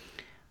friends,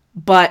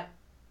 but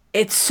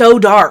it's so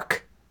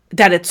dark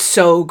that it's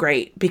so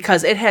great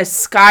because it has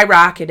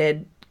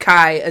skyrocketed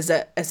Kai as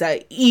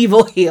a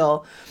evil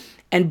heel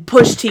and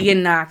pushed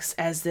Tegan Knox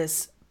as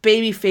this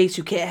baby face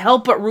who can't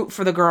help but root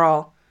for the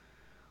girl.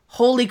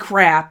 Holy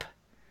crap.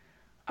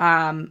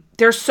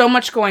 There's so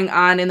much going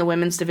on in the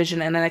women's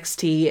division in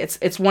NXT.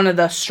 It's one of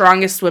the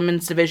strongest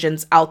women's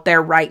divisions out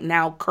there right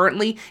now,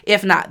 currently,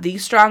 if not the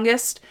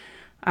strongest.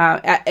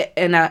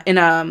 In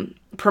a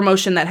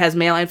promotion that has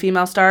male and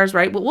female stars,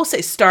 right? But we'll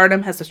say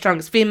Stardom has the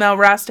strongest female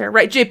roster,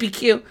 right?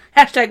 JPQ,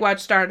 hashtag watch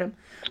Stardom.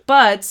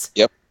 But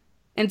Yep.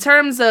 in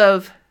terms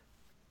of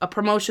a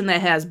promotion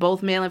that has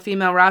both male and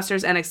female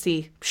rosters,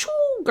 NXT, shoo,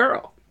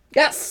 girl.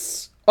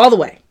 Yes, all the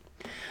way.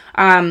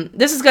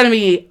 This is going to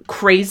be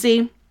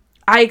crazy.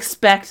 I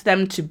expect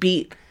them to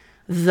beat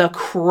the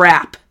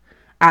crap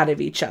out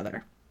of each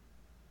other.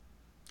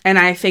 And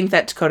I think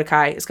that Dakota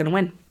Kai is going to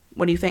win.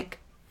 What do you think?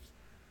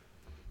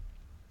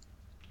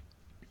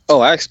 Oh,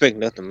 I expect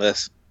nothing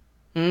less.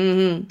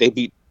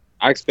 Mm-hmm.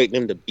 I expect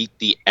them to beat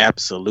the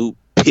absolute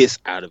piss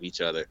out of each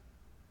other.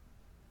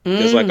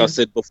 Because like I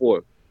said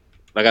before,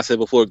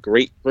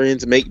 great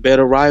friends make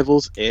better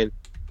rivals, and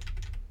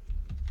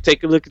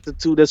take a look at the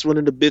two that's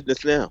running the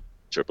business now.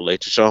 Triple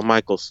H and Shawn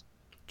Michaels.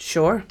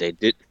 Sure. They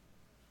did.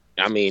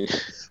 I mean,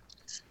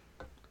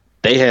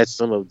 they had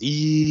some of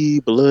the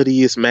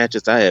bloodiest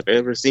matches I have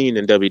ever seen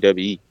in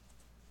WWE.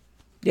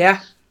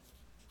 Yeah.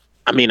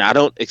 I mean, I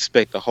don't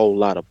expect a whole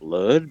lot of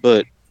blood,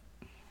 but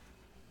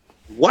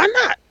why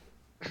not?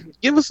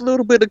 Give us a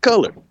little bit of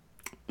color.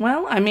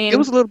 Well, I mean, give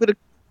us a little bit of...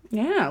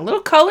 Yeah, a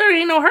little color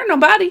ain't no hurt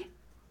nobody.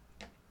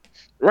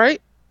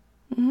 Right?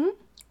 Mm-hmm.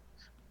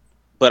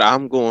 But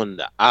I'm going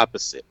the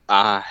opposite.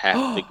 I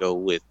have to go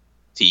with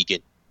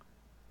Tegan.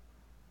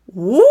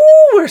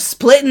 Ooh, we're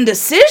splitting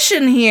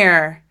decision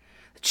here.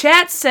 The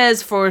chat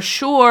says for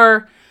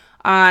sure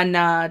on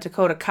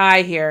Dakota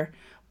Kai here,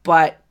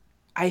 but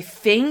I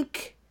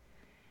think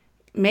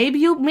maybe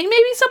someone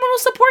will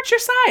support your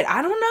side.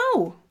 I don't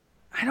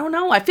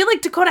know. I feel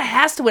like Dakota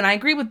has to win. I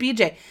agree with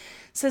BJ.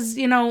 Says,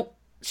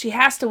 she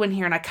has to win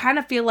here, and I kind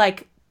of feel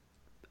like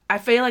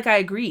I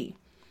agree.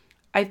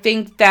 I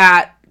think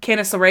that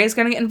Candice LeRae is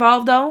going to get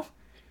involved, though.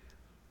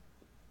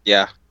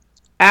 Yeah.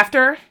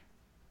 After,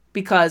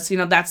 because,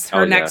 that's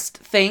her next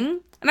thing.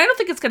 And I don't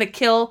think it's going to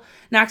kill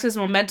Nox's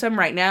momentum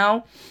right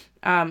now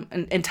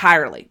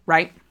entirely,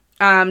 right?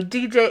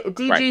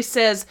 DG right.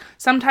 says,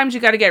 sometimes you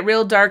got to get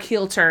real dark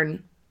heel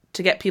turn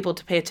to get people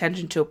to pay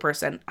attention to a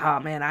person. Oh,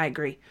 man, I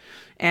agree.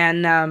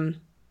 And,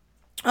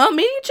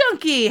 Media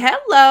Junkie,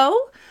 hello.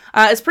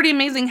 It's pretty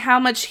amazing how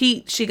much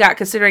heat she got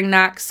considering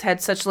Nox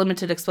had such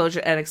limited exposure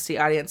to NXT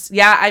audience.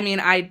 Yeah, I mean,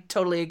 I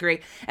totally agree.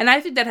 And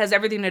I think that has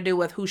everything to do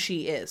with who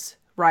she is,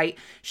 right?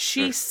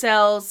 She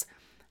sells,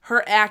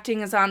 her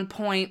acting is on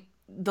point,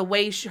 the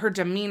way her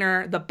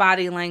demeanor, the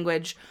body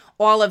language,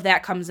 all of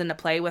that comes into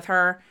play with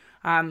her.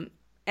 And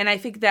I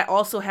think that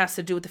also has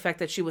to do with the fact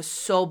that she was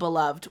so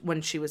beloved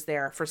when she was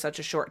there for such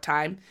a short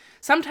time.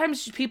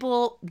 Sometimes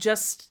people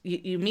just,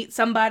 you meet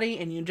somebody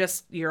and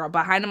you're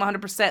behind them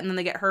 100% and then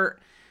they get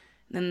hurt.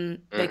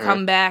 Then they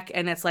come back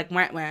and it's like,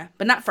 wah, wah.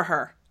 But not for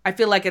her. I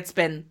feel like it's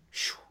been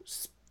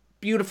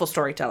beautiful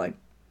storytelling.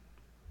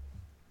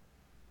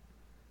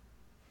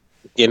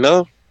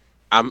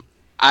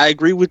 I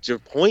agree with your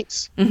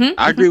points.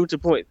 I agree with your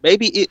point.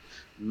 Maybe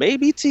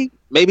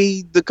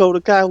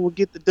Dakota Kai will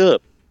get the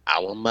dub.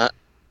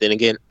 Then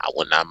again, I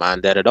would not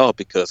mind that at all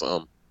because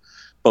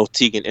both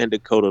Tegan and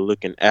Dakota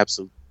looking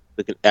absolutely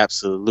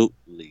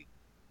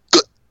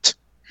good.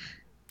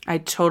 I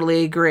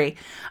totally agree.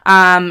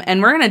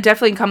 And we're going to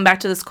definitely come back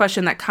to this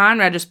question that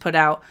Conrad just put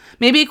out.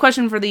 Maybe a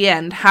question for the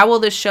end. How will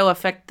this show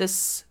affect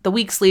the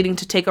weeks leading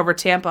to TakeOver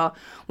Tampa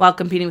while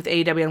competing with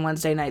AEW on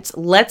Wednesday nights?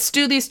 Let's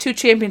do these 2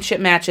 championship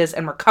matches,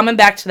 and we're coming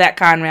back to that,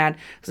 Conrad,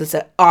 because it's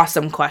an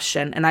awesome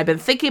question. And I've been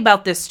thinking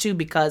about this, too,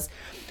 because,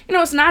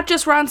 it's not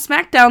just Raw and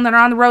SmackDown that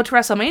are on the road to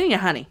WrestleMania,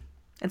 honey.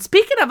 And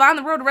speaking of on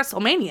the road to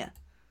WrestleMania,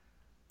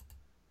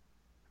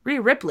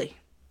 Rhea Ripley,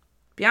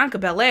 Bianca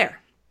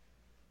Belair,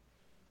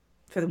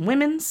 for the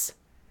Women's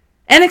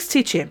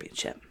NXT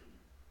Championship.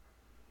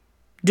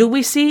 Do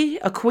we see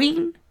a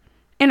queen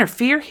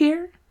interfere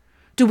here?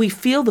 Do we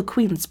feel the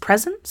queen's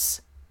presence?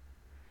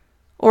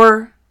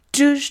 Or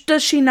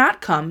does she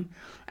not come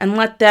and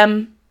let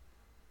them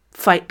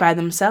fight by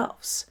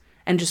themselves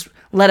and just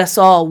let us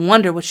all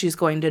wonder what she's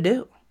going to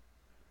do?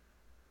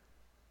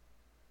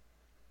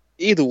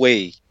 Either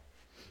way,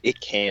 it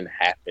can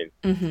happen.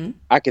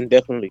 I can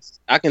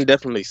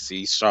definitely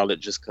see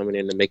Charlotte just coming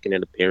in and making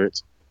an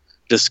appearance,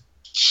 just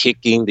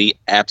kicking the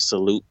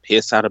absolute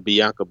piss out of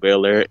Bianca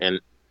Belair,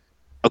 and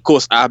of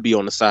course I'll be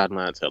on the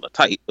sidelines hella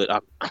tight, but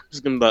I'm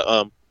just gonna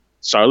be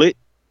Charlotte,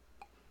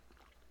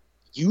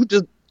 you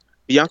just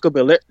Bianca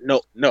Belair,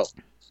 no,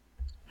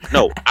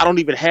 I don't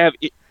even have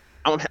it.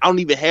 I don't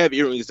even have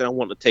earrings, and I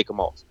want to take them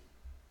off.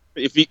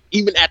 If you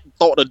even at the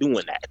thought of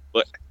doing that,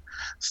 but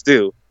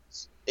still,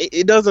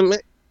 it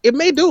doesn't. It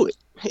may do it.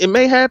 It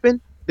may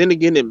happen. Then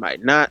again, it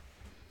might not.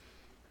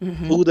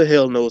 Who the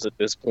hell knows at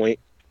this point?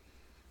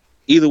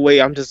 Either way,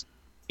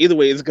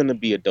 it's gonna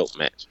be a dope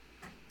match.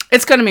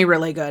 It's gonna be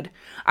really good.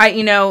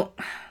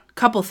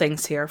 Couple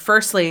things here.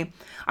 Firstly,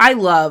 I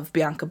love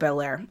Bianca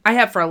Belair. I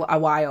have for a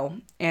while,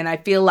 and I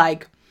feel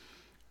like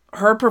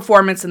her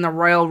performance in the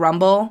Royal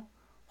Rumble,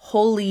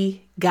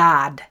 holy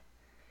God,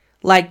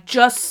 like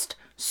just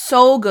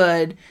so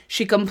good.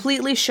 She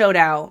completely showed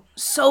out.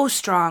 So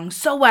strong,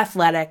 so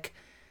athletic,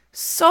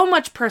 so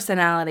much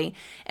personality.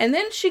 And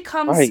then she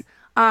comes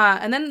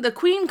And then the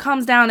Queen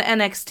comes down to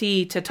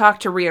NXT to talk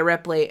to Rhea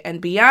Ripley,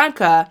 and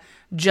Bianca,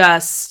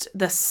 just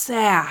the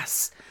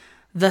sass,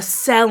 the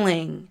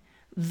selling,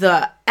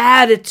 the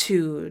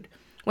attitude.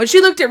 When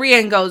she looked at Rhea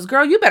and goes,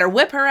 "Girl, you better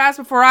whip her ass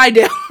before I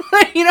do."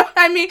 You know what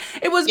I mean?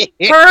 It was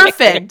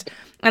perfect.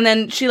 And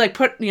then she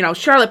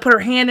Charlotte put her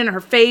hand in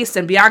her face,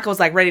 and Bianca was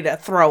like ready to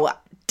throw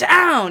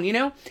down, you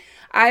know?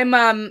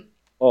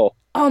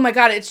 Oh my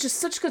God, it's just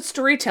such good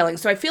storytelling.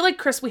 So I feel like,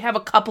 Chris, we have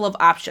a couple of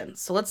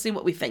options. So let's see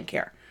what we think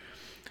here.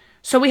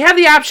 So we have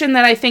the option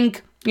that I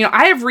think,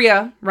 I have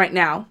Rhea right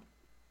now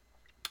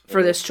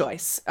for this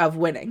choice of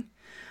winning.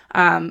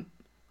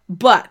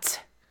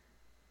 But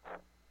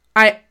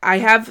I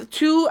have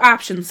two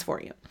options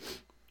for you.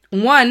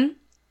 One,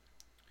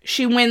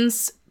 she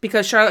wins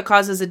because Charlotte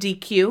causes a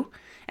DQ,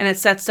 and it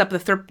sets up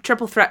the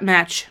triple threat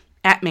match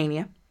at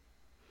Mania.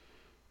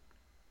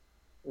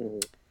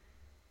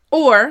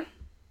 Or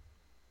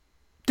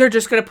they're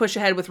just going to push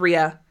ahead with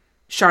Rhea,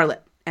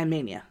 Charlotte, and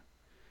Mania.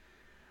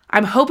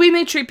 I'm hoping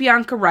they treat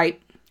Bianca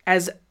right,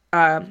 as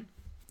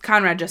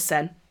Conrad just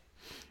said.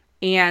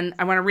 And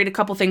I want to read a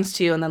couple things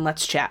to you, and then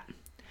let's chat.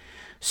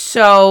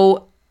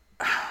 So,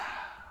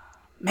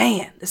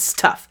 man, this is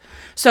tough.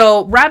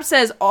 So Rob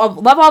says,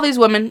 love all these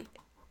women.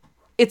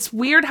 It's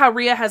weird how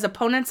Rhea has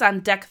opponents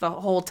on deck the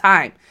whole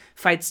time.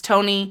 Fights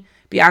Tony,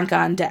 Bianca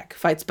on deck.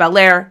 Fights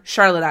Belair,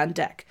 Charlotte on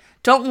deck.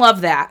 Don't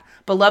love that,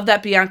 but love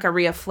that Bianca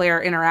Rhea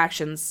Flair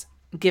interactions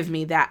give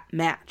me that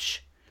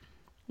match.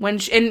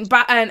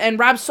 And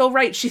Rob's so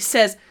right. She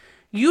says,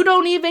 "You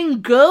don't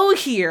even go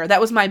here." That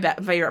was my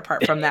favorite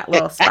part from that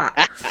little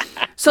spot.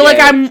 So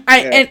and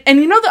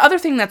you know the other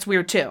thing that's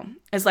weird too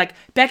is like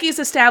Becky's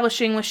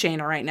establishing with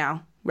Shayna right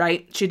now,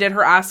 right? She did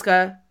her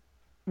Asuka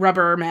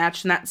rubber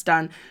match and that's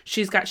done.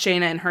 She's got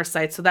Shayna in her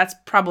sights, so that's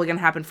probably gonna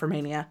happen for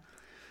Mania.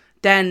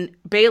 Then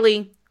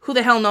Bayley, who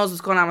the hell knows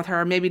what's going on with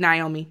her? Maybe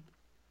Naomi.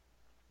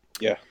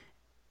 Yeah.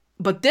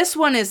 But this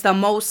one is the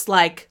most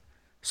like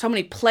so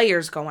many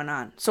players going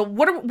on. So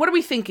what are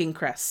we thinking,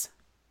 Chris?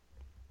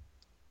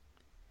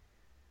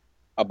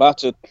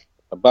 About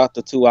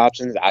the two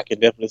options, I can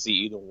definitely see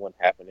either one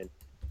happening.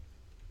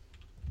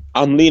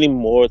 I'm leaning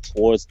more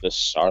towards the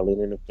Charlotte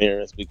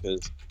interference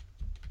because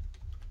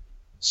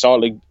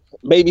Charlotte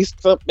maybe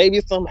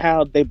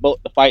somehow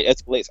the fight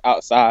escalates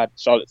outside.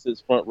 Charlotte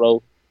sits front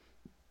row.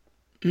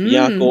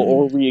 Bianca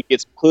or Rhea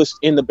gets pushed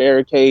in the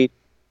barricade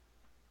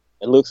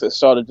and looks at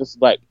Charlotte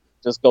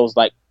just goes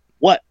like,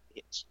 "What?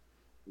 Bitch?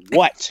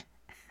 What?"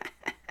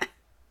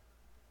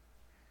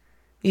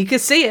 You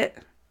could see it.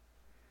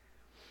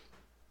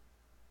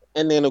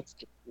 And then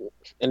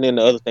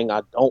the other thing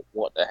I don't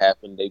want to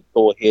happen, they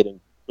go ahead and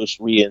push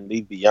Rhea and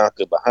leave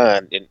Bianca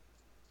behind, and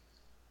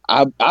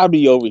I'll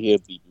be over here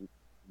be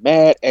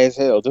mad as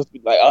hell. Just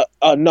be like,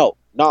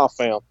 nah,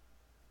 fam.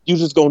 You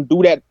just gonna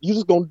do that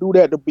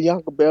to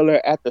Bianca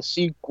Belair after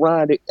she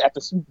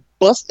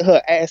busted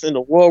her ass in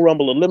the Royal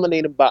Rumble,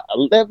 eliminated by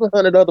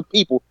 1,100 other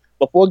people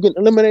before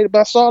getting eliminated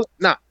by Charlotte?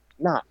 Nah,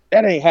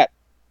 that ain't happening.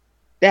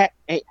 That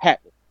ain't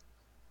happening.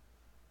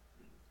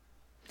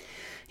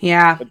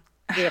 Yeah.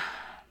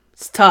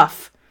 It's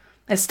tough.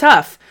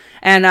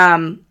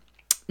 And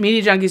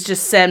Media Junkies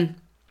just said,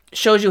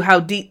 shows you how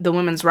deep the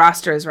women's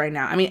roster is right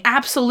now. I mean,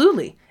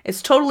 absolutely.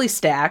 It's totally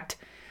stacked.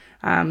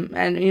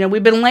 And,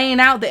 we've been laying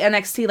out the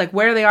NXT, like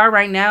where they are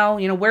right now.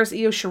 Where's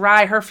Io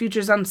Shirai? Her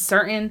future's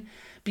uncertain.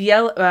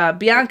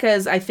 Bianca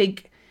is, I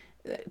think,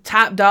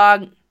 top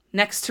dog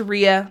next to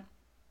Rhea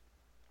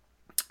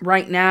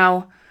right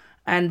now.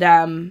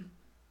 And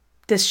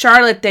this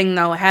Charlotte thing,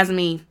 though, has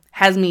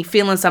me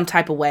feeling some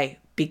type of way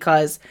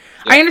because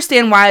I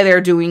understand why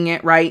they're doing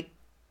it, right?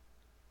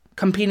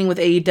 Competing with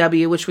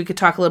AEW, which we could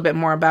talk a little bit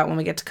more about when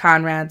we get to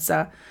Conrad's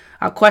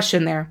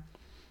question there.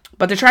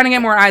 But they're trying to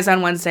get more eyes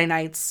on Wednesday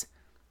nights.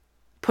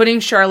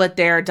 Putting Charlotte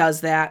there does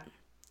that.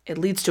 It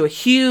leads to a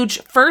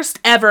huge first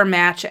ever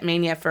match at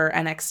Mania for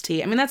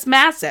NXT. I mean, that's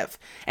massive.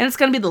 And it's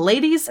going to be the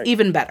ladies,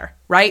 even better,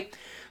 right?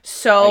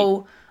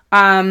 So,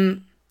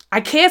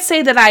 I can't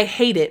say that I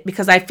hate it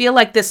because I feel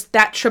like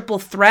that triple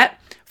threat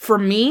for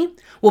me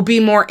will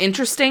be more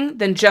interesting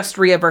than just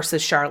Rhea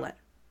versus Charlotte.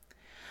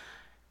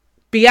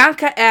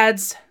 Bianca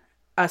adds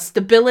a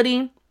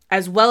stability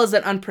as well as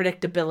an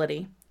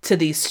unpredictability to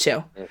these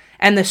two.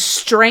 And the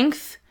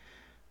strength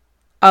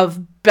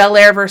of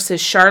Belair versus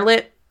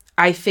Charlotte,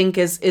 I think,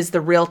 is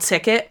the real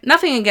ticket.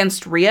 Nothing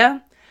against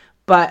Rhea,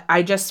 but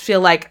I just feel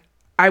like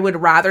I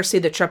would rather see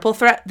the triple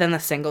threat than the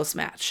singles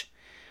match.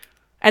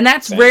 And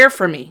that's rare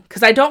for me,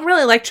 because I don't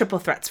really like triple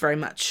threats very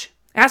much.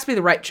 It has to be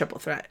the right triple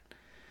threat.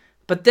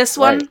 But this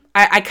one,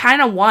 I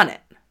kind of want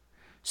it.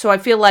 So I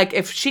feel like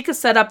if she could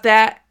set up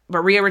that, but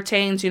Rhea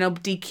retains,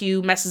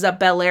 DQ, messes up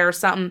Belair or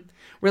something,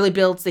 really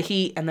builds the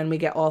heat, and then we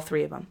get all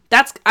three of them.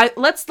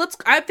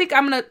 I think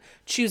I'm going to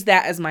choose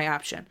that as my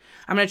option.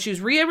 I'm going to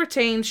choose Rhea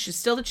retains, she's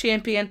still the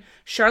champion,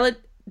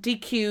 Charlotte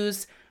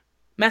DQs,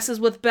 messes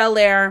with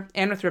Belair,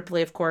 and with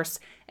Ripley, of course,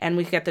 and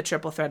we get the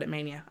triple threat at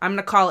Mania. I'm going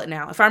to call it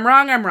now. If I'm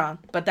wrong, I'm wrong,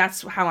 but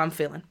that's how I'm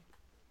feeling.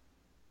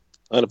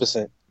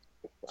 100%.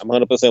 I'm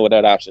 100% with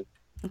that option.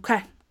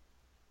 Okay.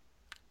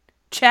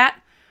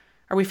 Chat,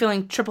 are we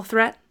feeling triple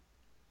threat?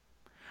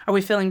 Are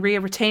we feeling Rhea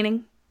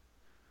retaining?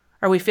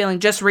 Are we feeling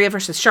just Rhea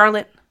versus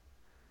Charlotte?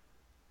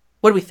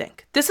 What do we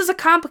think? This is a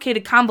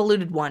complicated,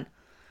 convoluted one.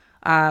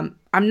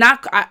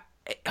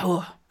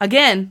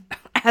 Again,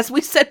 as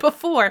we said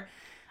before,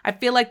 I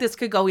feel like this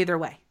could go either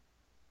way.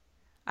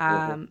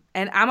 And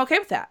I'm okay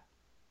with that.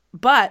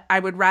 But I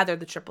would rather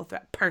the triple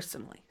threat,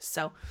 personally.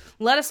 So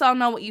let us all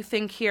know what you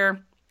think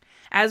here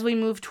as we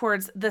move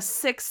towards the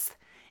 6th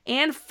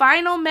and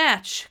final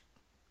match.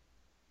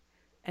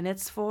 And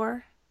it's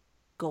for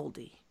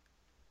Goldie.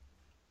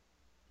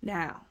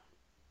 Now,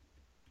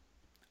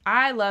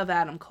 I love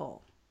Adam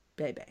Cole,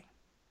 baby.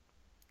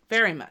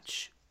 Very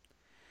much.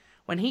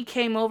 When he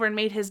came over and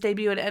made his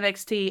debut at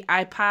NXT,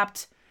 I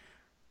popped.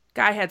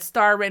 Guy had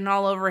star written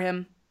all over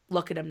him.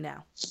 Look at him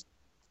now.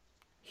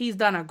 He's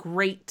done a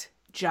great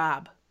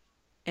job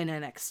in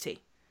NXT.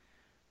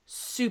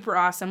 Super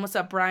awesome. What's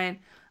up, Brian?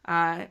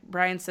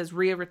 Brian says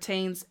Rhea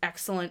retains.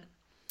 Excellent.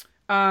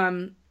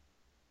 What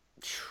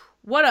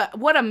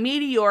a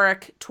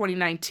meteoric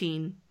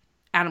 2019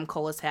 Adam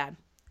Cole has had.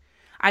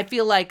 I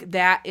feel like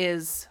that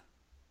is.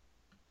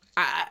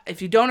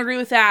 If you don't agree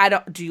with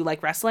that, do you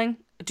like wrestling?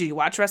 Do you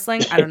watch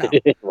wrestling? I don't know.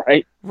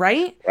 Right?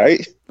 Right?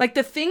 Like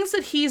the things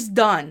that he's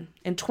done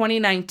in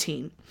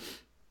 2019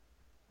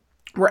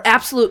 were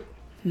absolute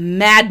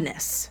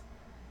madness.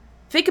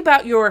 Think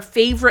about your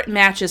favorite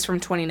matches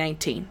from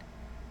 2019.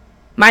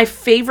 My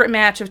favorite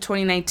match of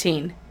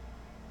 2019,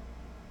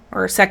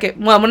 or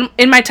second, well,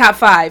 in my top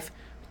 5,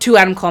 2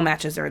 Adam Cole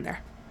matches are in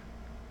there.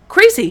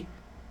 Crazy.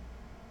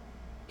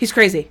 He's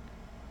crazy.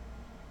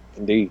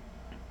 Indeed.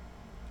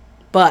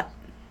 But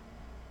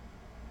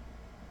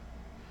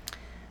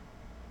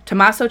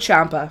Tommaso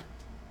Ciampa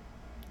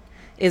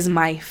is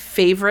my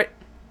favorite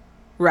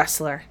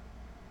wrestler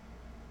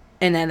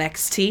in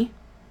NXT,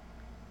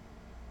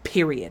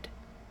 period.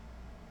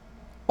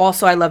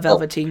 Also, I love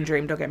Velveteen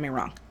Dream, don't get me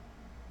wrong.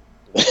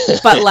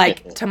 But,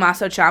 like,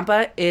 Tommaso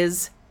Ciampa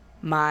is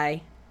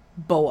my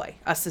boy.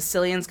 Us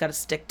Sicilians got to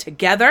stick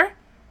together,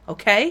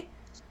 okay?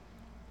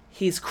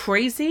 He's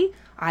crazy.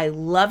 I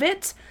love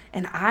it.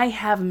 And I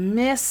have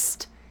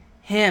missed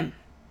him.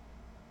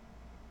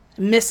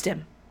 Missed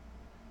him.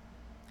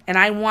 And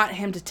I want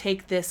him to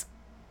take this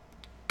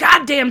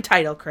goddamn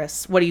title,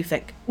 Chris. What do you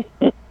think?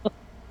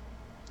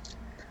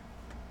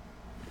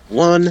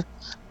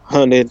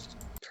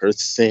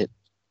 100%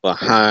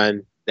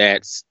 behind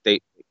that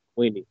statement,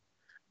 Queenie.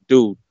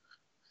 Dude,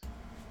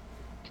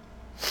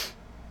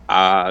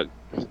 I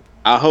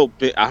hope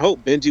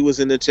Benji was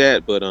in the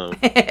chat, but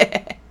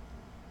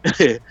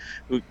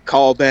we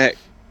call back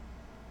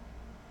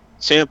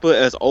Ciampa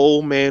as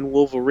Old Man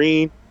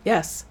Wolverine.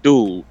 Yes,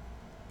 dude.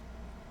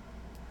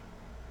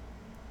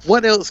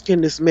 What else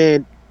can this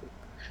man?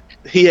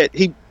 He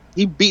led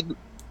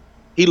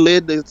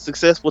the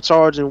successful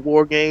charge in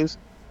War Games.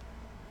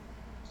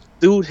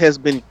 Dude has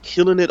been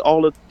killing it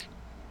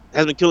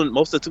has been killing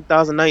most of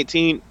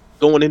 2019,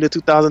 going into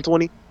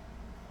 2020.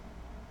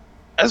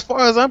 As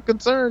far as I'm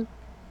concerned,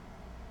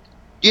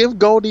 give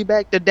Goldie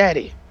back to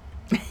Daddy.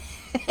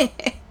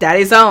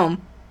 Daddy's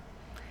home.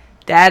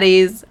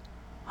 Daddy's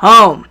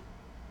home.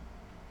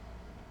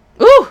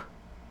 Ooh,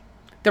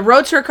 the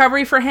road to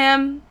recovery for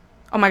him.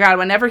 Oh my God,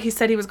 whenever he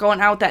said he was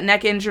going out with that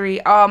neck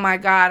injury, oh my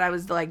God, I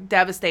was like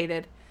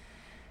devastated.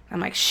 I'm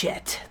like,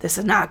 shit, this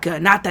is not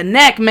good. Not the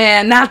neck,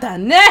 man, not the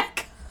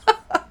neck.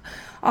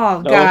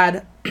 Oh, no.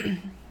 God.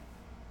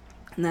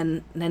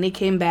 And then he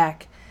came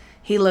back.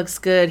 He looks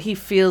good. He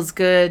feels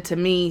good to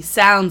me.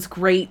 Sounds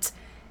great.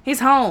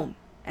 He's home.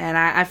 And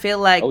I feel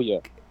like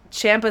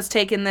Ciampa's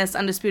taking this.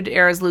 Undisputed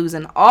Era's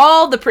losing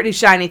all the pretty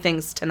shiny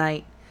things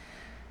tonight.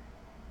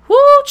 Woo,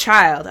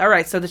 child. All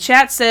right, so the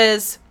chat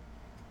says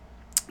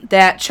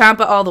that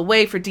Ciampa all the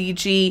way for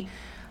DG,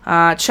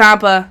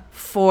 Ciampa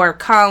for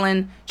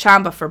Colin,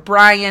 Ciampa for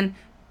Brian.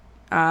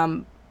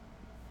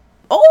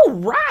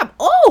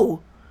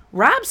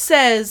 Rob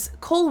says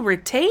Cole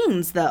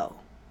retains, though.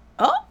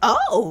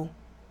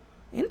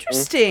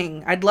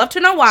 Interesting. I'd love to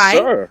know why.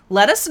 Sure.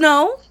 Let us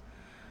know.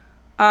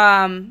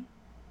 And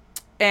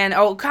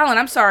Colin,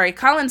 I'm sorry.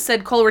 Colin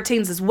said Cole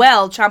retains as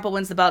well. Ciampa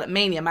wins the belt at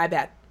Mania. My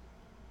bad.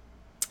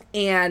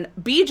 And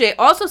BJ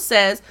also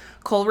says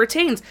Cole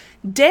retains.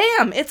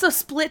 Damn, it's a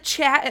split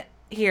chat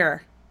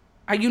here.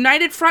 A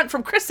united front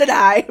from Chris and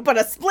I, but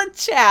a split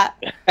chat.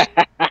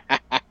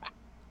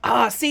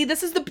 See,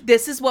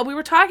 this is what we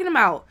were talking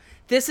about.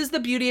 This is the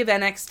beauty of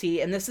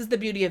NXT, and this is the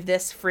beauty of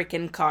this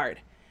freaking card.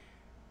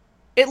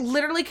 It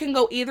literally can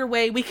go either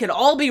way. We could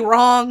all be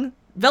wrong.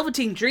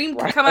 Velveteen Dream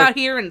could come out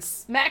here and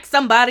smack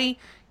somebody.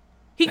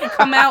 He could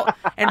come out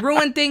and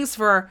ruin things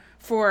for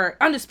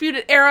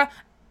Undisputed Era.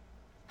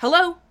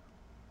 Hello?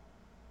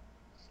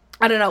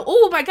 I don't know.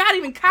 Oh my God,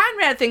 even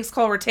Conrad thinks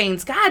Cole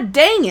retains. God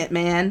dang it,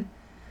 man.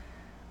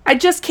 I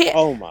just can't.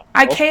 Oh my.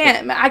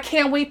 I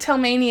can't wait till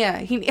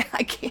Mania.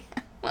 I can't.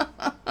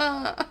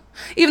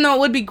 Even though it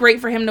would be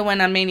great for him to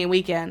win on Mania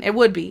weekend. It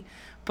would be.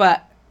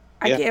 But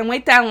I can't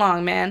wait that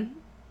long, man.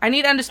 I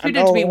need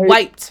Undisputed to be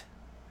wiped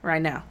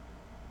right now.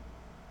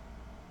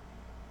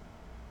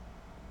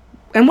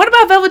 And what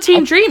about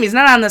Velveteen Dream? He's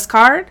not on this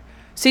card.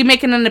 See,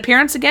 making an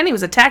appearance again. He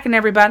was attacking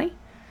everybody.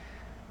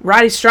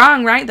 Roddy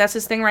Strong, right? That's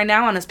his thing right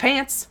now on his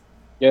pants.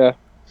 Yeah.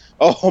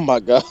 Oh my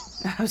God.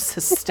 That was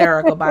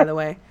hysterical, by the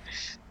way.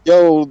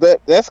 Yo,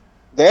 that's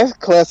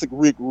classic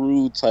Rick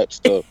Rude type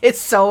stuff. It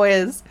so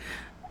is.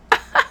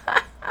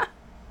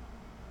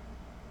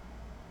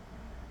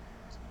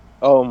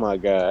 Oh my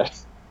God.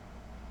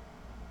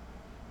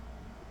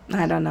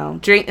 I don't know.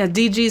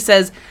 DG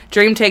says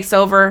Dream takes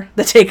over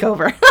the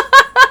takeover.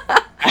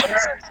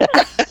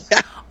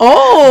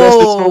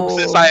 Oh,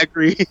 Bestest I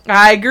agree.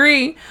 I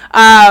agree.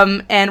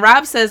 And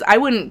Rob says I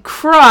wouldn't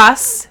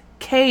cross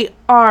KROSS.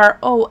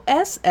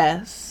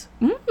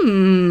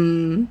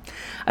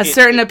 A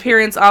certain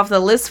appearance off the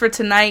list for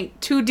tonight.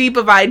 Too deep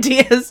of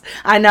ideas.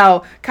 I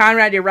know,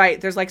 Conrad, you're right.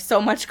 There's like so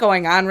much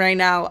going on right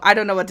now. I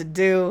don't know what to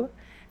do.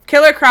 If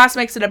Killer Cross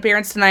makes an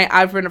appearance tonight,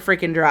 I'm gonna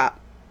freaking drop.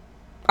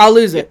 I'll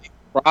lose it.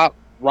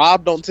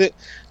 Rob, don't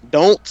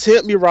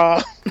tempt me,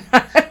 Rob.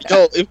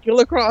 Yo, if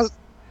Killer Cross,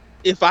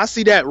 if I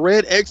see that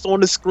red X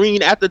on the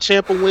screen after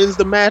Ciampa wins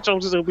the match,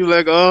 I'm just gonna be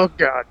like, oh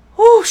God.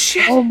 Oh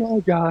shit. Oh my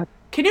God.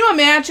 Can you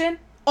imagine?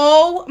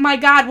 Oh my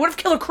God. What if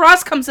Killer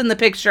Cross comes in the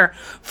picture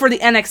for the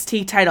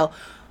NXT title?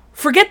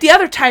 Forget the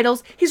other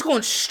titles. He's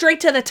going straight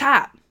to the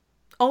top.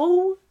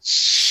 Oh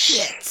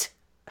shit.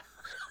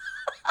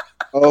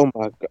 Oh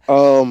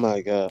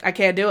my God. I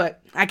can't do it.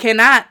 I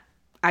cannot.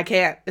 I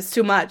can't. It's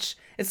too much.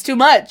 It's too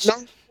much.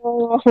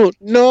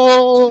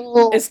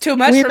 No. It's too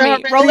much for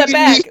me. Roll it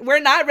back. We're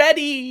not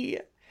ready.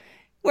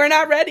 We're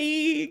not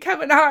ready.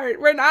 Kevin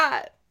Hart. We're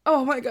not.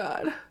 Oh my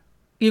God.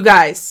 You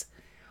guys.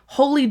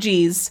 Holy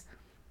jeez.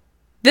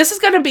 This is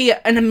going to be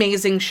an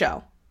amazing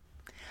show.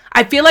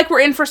 I feel like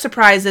we're in for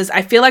surprises.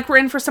 I feel like we're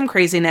in for some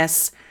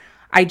craziness.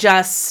 I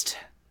just...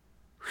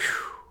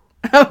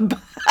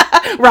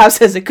 Rob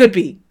says it could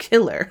be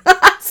killer.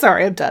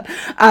 Sorry, I'm done.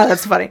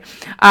 That's funny.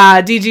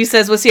 DG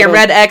says, we'll see a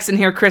red X and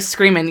hear Chris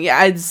screaming.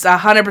 Yeah, it's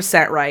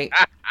 100% right.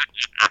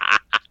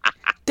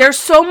 There's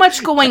so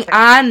much going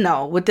on,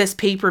 though, with this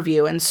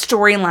pay-per-view and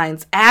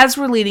storylines as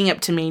we're leading up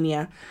to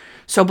Mania.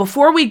 So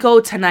before we go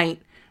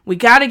tonight, we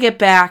got to get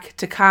back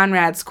to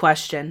Conrad's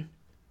question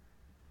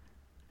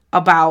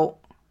about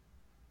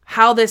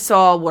how this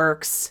all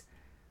works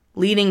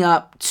leading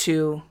up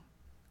to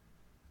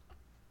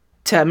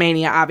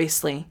Mania,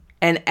 obviously.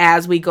 And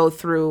as we go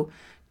through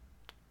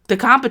the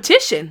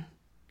competition,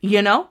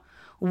 you know,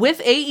 with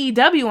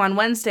AEW on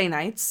Wednesday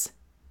nights,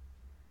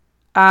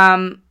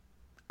 how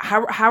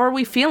are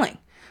we feeling?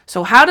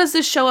 So how does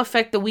this show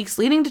affect the weeks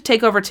leading to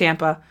TakeOver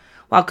Tampa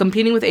while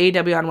competing with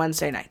AEW on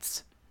Wednesday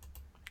nights?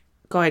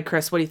 Go ahead,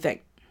 Chris. What do you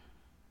think?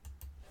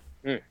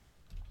 You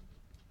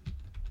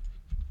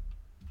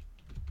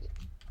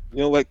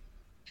know what,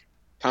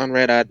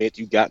 Conrad, I bet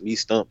you got me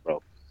stumped,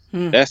 bro.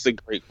 That's a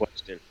great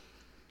question.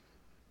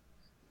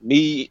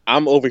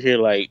 I'm over here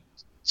like,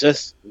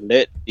 just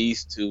let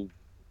these two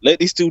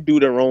do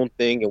their own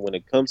thing, and when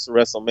it comes to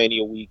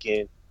WrestleMania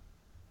weekend,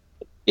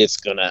 it's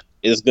gonna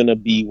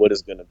be what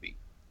it's gonna be.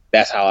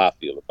 That's how I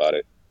feel about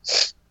it.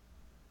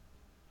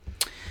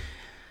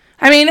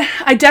 I mean,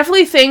 I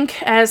definitely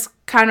think, as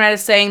Conrad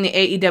is saying, the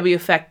AEW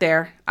effect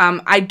there.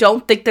 I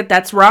don't think that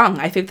that's wrong.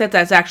 I think that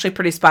that's actually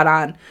pretty spot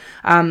on.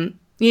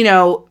 You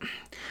know,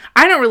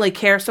 I don't really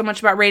care so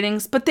much about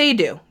ratings, but they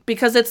do,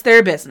 because it's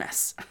their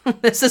business.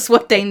 This is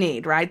what they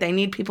need, right? They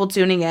need people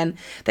tuning in.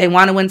 They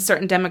want to win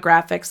certain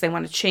demographics. They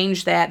want to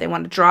change that. They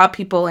want to draw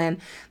people in.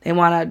 They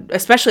want to,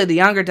 especially the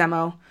younger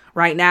demo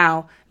right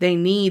now, they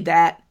need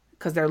that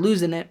because they're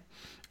losing it.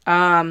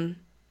 Man,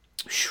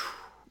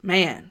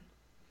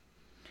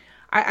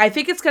 I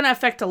think it's going to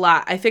affect a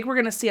lot. I think we're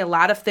going to see a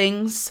lot of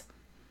things.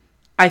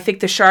 I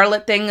think the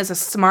Charlotte thing is a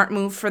smart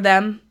move for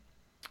them.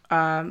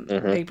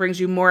 It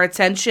brings you more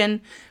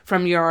attention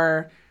from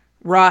your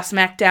Raw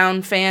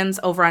SmackDown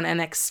fans over on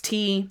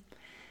NXT.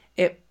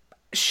 It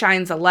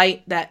shines a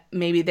light that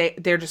maybe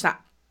they're just not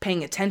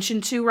paying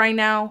attention to right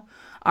now.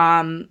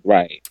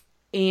 Right.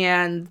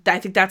 And I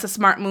think that's a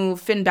smart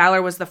move. Finn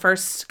Balor was the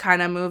first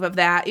kind of move of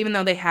that, even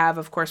though they have,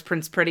 of course,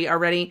 Prince Pretty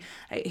already.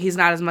 He's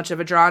not as much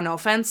of a draw, no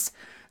offense.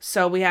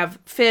 So we have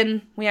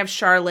Finn, we have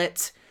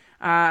Charlotte,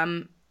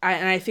 and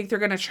I think they're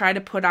going to try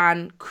to put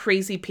on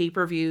crazy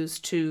pay-per-views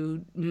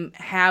to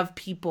have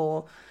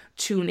people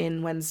tune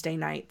in Wednesday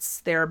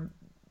nights. They're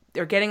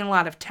getting a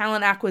lot of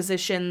talent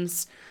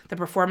acquisitions. The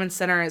Performance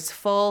Center is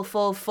full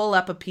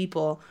up of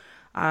people.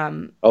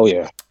 Oh,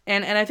 yeah.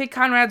 And I think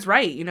Conrad's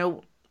right. You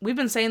know, we've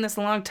been saying this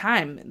a long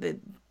time.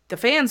 The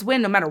fans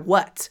win no matter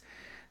what.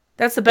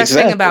 That's the best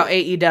thing about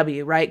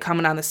AEW, right?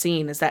 Coming on the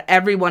scene is that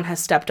everyone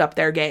has stepped up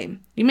their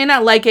game. You may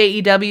not like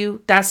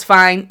AEW. That's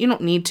fine. You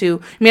don't need to.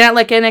 You may not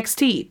like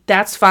NXT.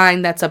 That's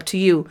fine. That's up to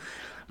you.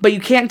 But you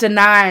can't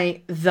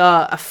deny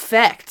the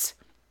effect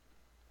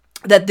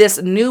that this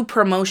new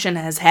promotion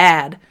has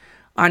had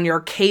on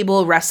your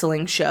cable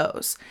wrestling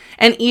shows.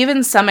 And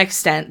even some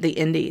extent, the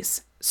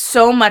indies.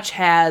 So much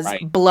has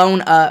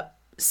blown up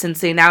since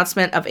the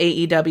announcement of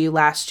AEW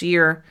last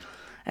year.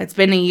 It's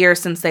been a year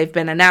since they've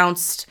been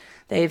announced.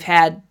 They've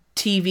had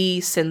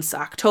TV since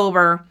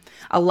October.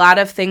 A lot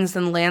of things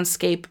in the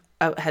landscape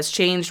has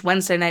changed.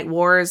 Wednesday Night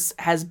Wars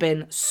has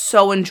been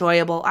so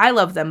enjoyable. I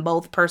love them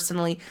both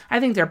personally.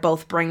 I think they're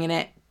both bringing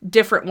it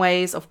different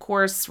ways, of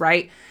course,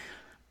 right?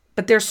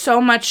 But there's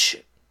so much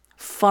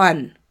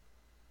fun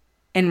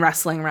in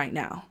wrestling right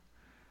now.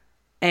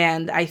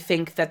 And I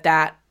think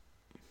that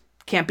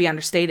can't be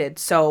understated.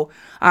 So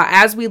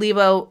as we leave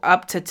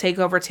up to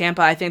TakeOver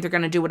Tampa, I think they're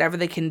going to do whatever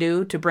they can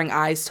do to bring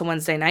eyes to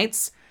Wednesday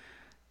nights.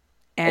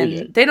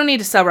 And they don't need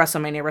to sell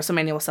WrestleMania.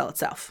 WrestleMania will sell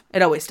itself.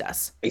 It always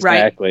does.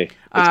 Exactly.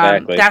 Right?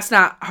 Exactly. That's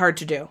not hard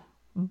to do.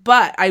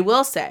 But I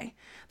will say,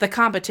 the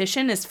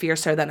competition is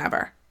fiercer than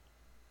ever.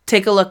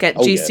 Take a look at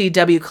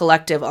GCW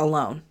Collective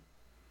alone.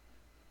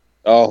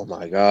 Oh,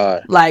 my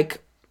God.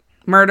 Like,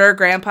 Murder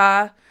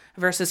Grandpa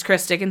versus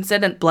Chris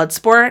Dickinson and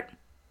Bloodsport.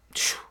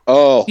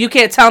 Oh. You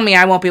can't tell me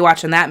I won't be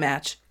watching that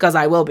match, because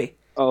I will be.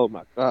 Oh,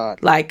 my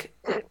God. Like,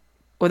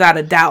 without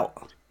a doubt.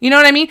 You know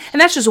what I mean?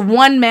 And that's just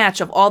one match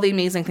of all the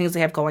amazing things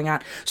they have going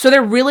on. So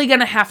they're really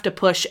going to have to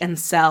push and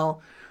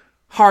sell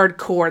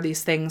hardcore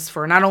these things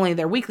for not only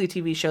their weekly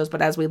TV shows,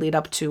 but as we lead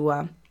up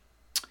to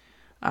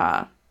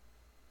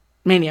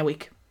Mania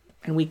Week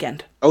and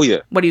weekend. Oh, yeah.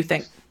 What do you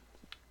think?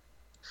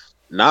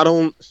 Not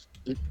on...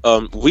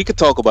 we could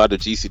talk about the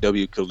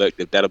GCW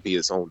Collective. That'll be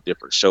its own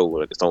different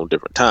show at its own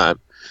different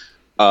time.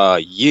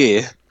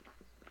 Yeah.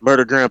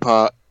 Murder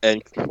Grandpa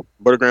and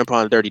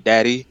Dirty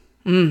Daddy.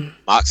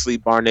 Moxley,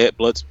 Barnett,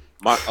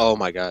 oh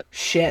my God.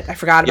 Shit, I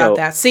forgot about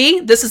that. See?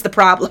 This is the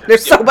problem.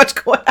 There's so much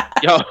going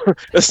on.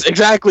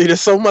 Exactly.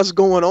 There's so much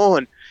going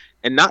on.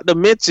 And not to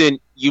mention,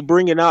 you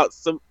bringing out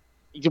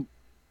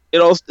it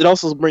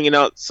also is bringing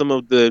out some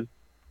of the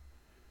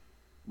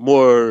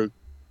more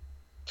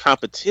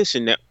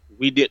competition that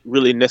we didn't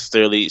really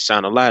necessarily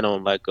shine a light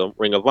on, like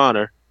Ring of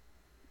Honor.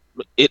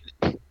 It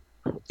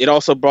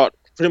also brought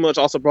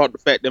the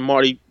fact that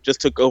Marty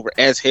just took over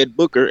as head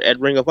booker at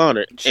Ring of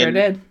Honor. Sure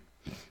did.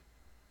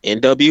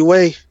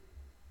 NWA.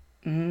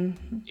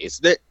 It's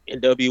there.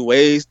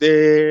 NWA's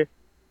there.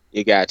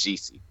 You got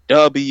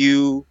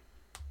GCW,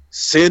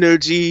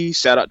 Synergy.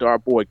 Shout out to our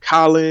boy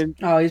Colin.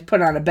 Oh, he's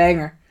putting on a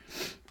banger.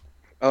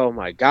 Oh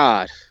my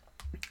God.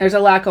 There's a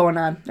lot going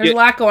on. There's a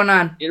lot going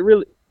on. It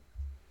really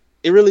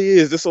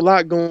is. There's a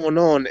lot going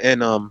on,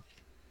 and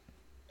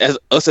as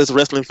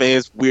wrestling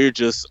fans, we're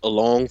just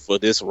along for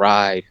this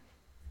ride.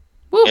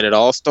 Woo. And it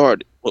all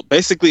started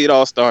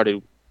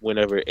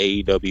whenever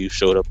AEW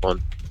showed up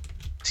on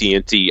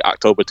TNT,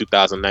 October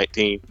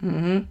 2019.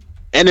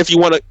 And if you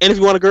want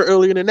to go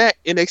earlier than that,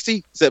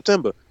 NXT,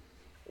 September.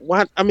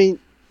 Why? I mean,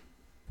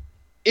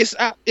 it's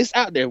out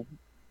there.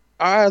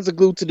 Our eyes are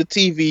glued to the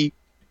TV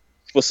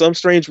for some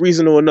strange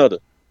reason or another,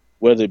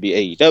 whether it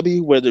be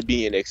AEW, whether it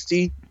be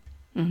NXT.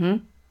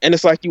 And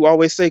it's like you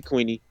always say,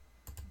 Queenie,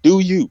 do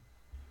you?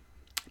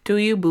 Do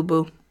you,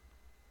 boo-boo?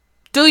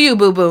 Do you,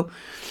 boo-boo?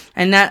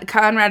 And that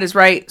Conrad is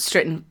right,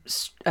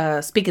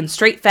 speaking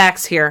straight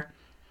facts here.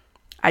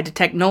 I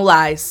detect no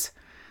lies.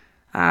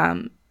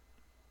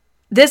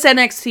 This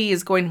NXT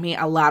is going to be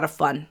a lot of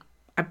fun.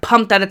 I'm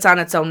pumped that it's on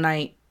its own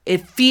night.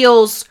 It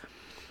feels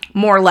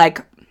more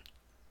like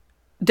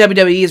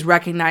WWE is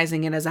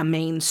recognizing it as a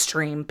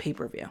mainstream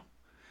pay-per-view,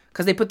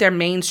 because they put their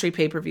mainstream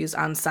pay-per-views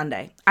on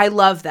Sunday. I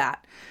love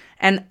that.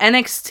 And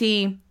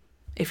NXT,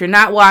 if you're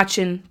not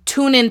watching,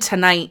 tune in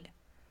tonight.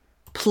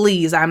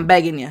 Please, I'm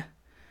begging you.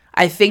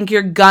 I think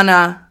you're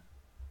gonna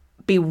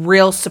be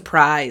real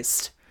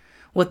surprised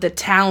with the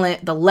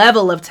talent, the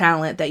level of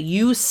talent that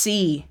you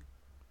see.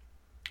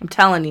 I'm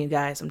telling you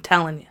guys,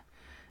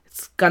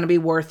 it's gonna be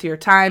worth your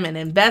time and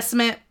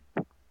investment.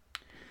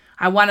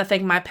 I want to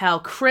thank my pal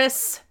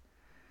Chris.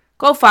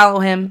 Go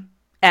follow him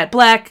at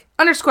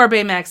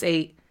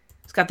Black_Baymax8.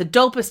 He's got the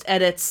dopest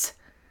edits.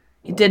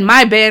 He did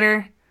my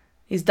banner.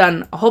 He's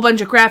done a whole bunch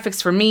of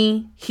graphics for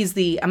me. He's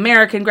the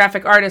American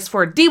graphic artist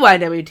for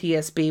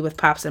DYWTSB with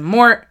Pops and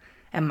Mort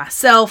and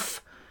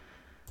myself.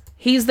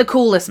 He's the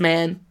coolest,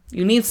 man.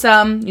 You need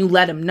some, you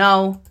let him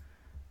know.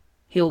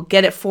 He'll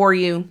get it for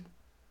you.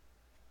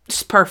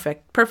 Just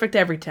perfect. Perfect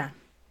every time.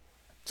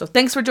 So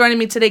thanks for joining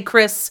me today,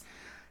 Chris.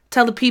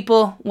 Tell the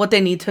people what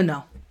they need to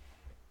know.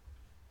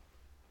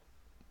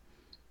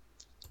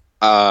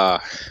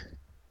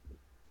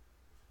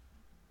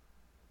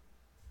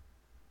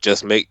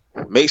 Just make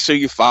sure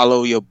you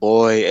follow your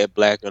boy at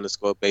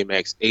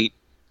Black_Baymax8.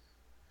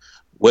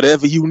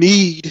 Whatever you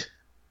need,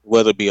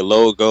 whether it be a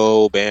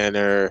logo,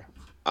 banner,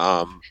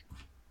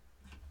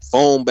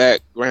 phone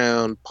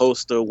background,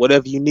 poster,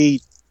 whatever you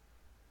need.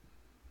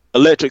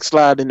 Electric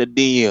slide in the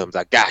DMs.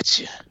 I got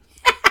you.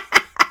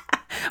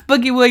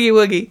 Boogie woogie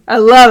woogie. I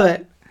love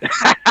it.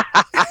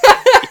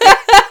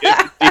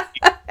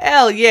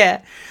 Hell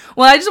yeah.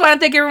 Well, I just want to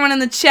thank everyone in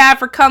the chat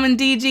for coming.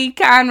 DG,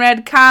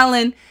 Conrad,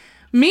 Colin,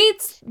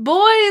 Meets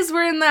Boys.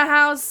 We're in the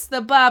house.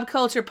 The Bob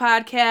Culture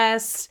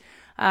Podcast.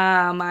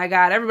 Oh my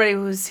God. Everybody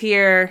who's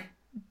here.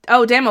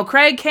 Oh, Damo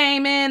Craig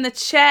came in the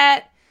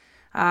chat.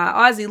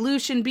 Aussie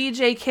Lucian,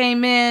 BJ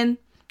came in.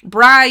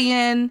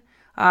 Brian.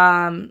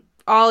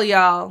 all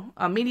y'all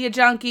media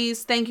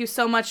junkies, thank you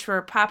so much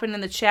for popping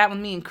in the chat with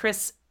me and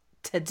Chris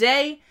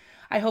today.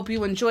 I hope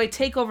you enjoy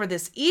TakeOver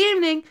this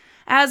evening.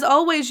 As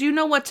always, you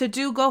know what to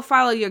do. Go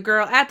follow your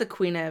girl at the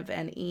Queen of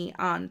NE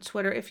on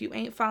Twitter. If you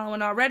ain't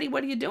following already,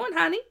 what are you doing,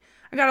 honey?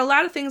 I got a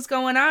lot of things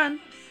going on.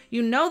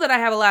 You know that I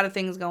have a lot of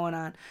things going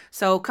on.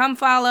 So come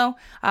follow.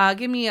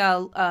 Give me a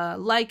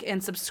like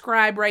and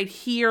subscribe right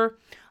here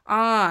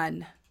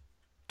on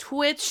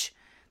Twitch.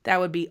 That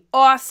would be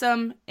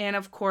awesome. And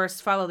of course,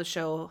 follow the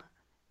show.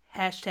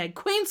 Hashtag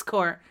Queen's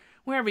Court,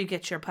 wherever you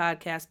get your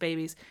podcast,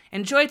 babies.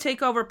 Enjoy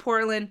TakeOver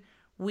Portland.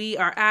 We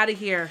are out of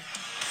here.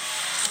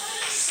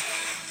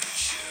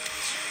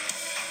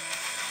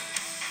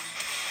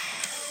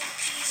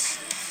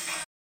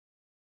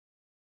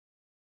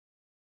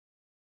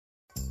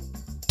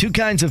 Two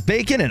kinds of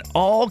bacon and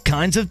all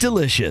kinds of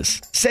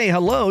delicious. Say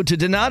hello to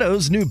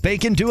Donato's new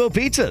Bacon Duo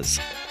pizzas.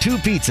 2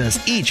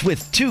 pizzas, each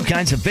with 2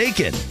 kinds of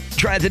bacon.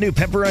 Try the new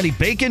Pepperoni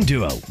Bacon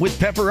Duo with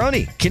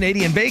pepperoni,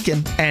 Canadian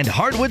bacon, and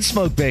hardwood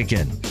smoked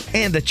bacon.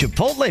 And the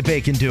Chipotle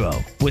Bacon Duo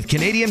with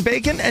Canadian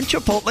bacon and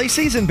Chipotle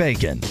seasoned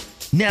bacon.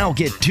 Now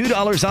get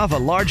 $2 off a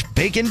large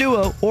Bacon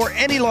Duo or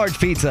any large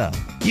pizza.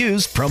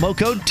 Use promo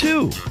code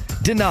 2.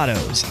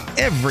 Donato's.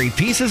 Every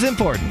piece is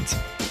important.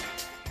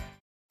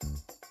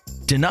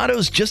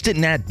 Donato's just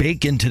didn't add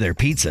bacon to their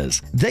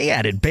pizzas. They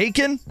added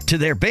bacon to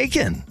their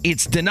bacon.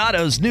 It's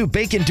Donato's new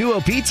Bacon Duo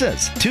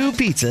pizzas. 2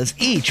 pizzas,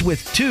 each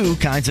with 2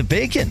 kinds of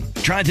bacon.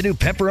 Try the new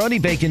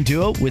Pepperoni Bacon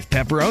Duo with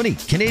pepperoni,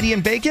 Canadian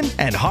bacon,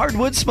 and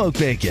hardwood smoked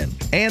bacon.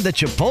 And the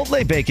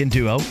Chipotle Bacon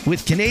Duo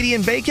with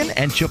Canadian bacon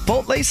and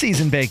Chipotle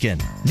seasoned bacon.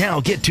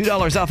 Now get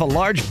 $2 off a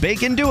large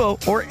Bacon Duo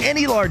or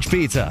any large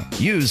pizza.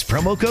 Use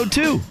promo code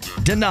 2.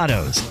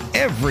 Donato's.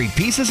 Every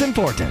piece is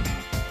important.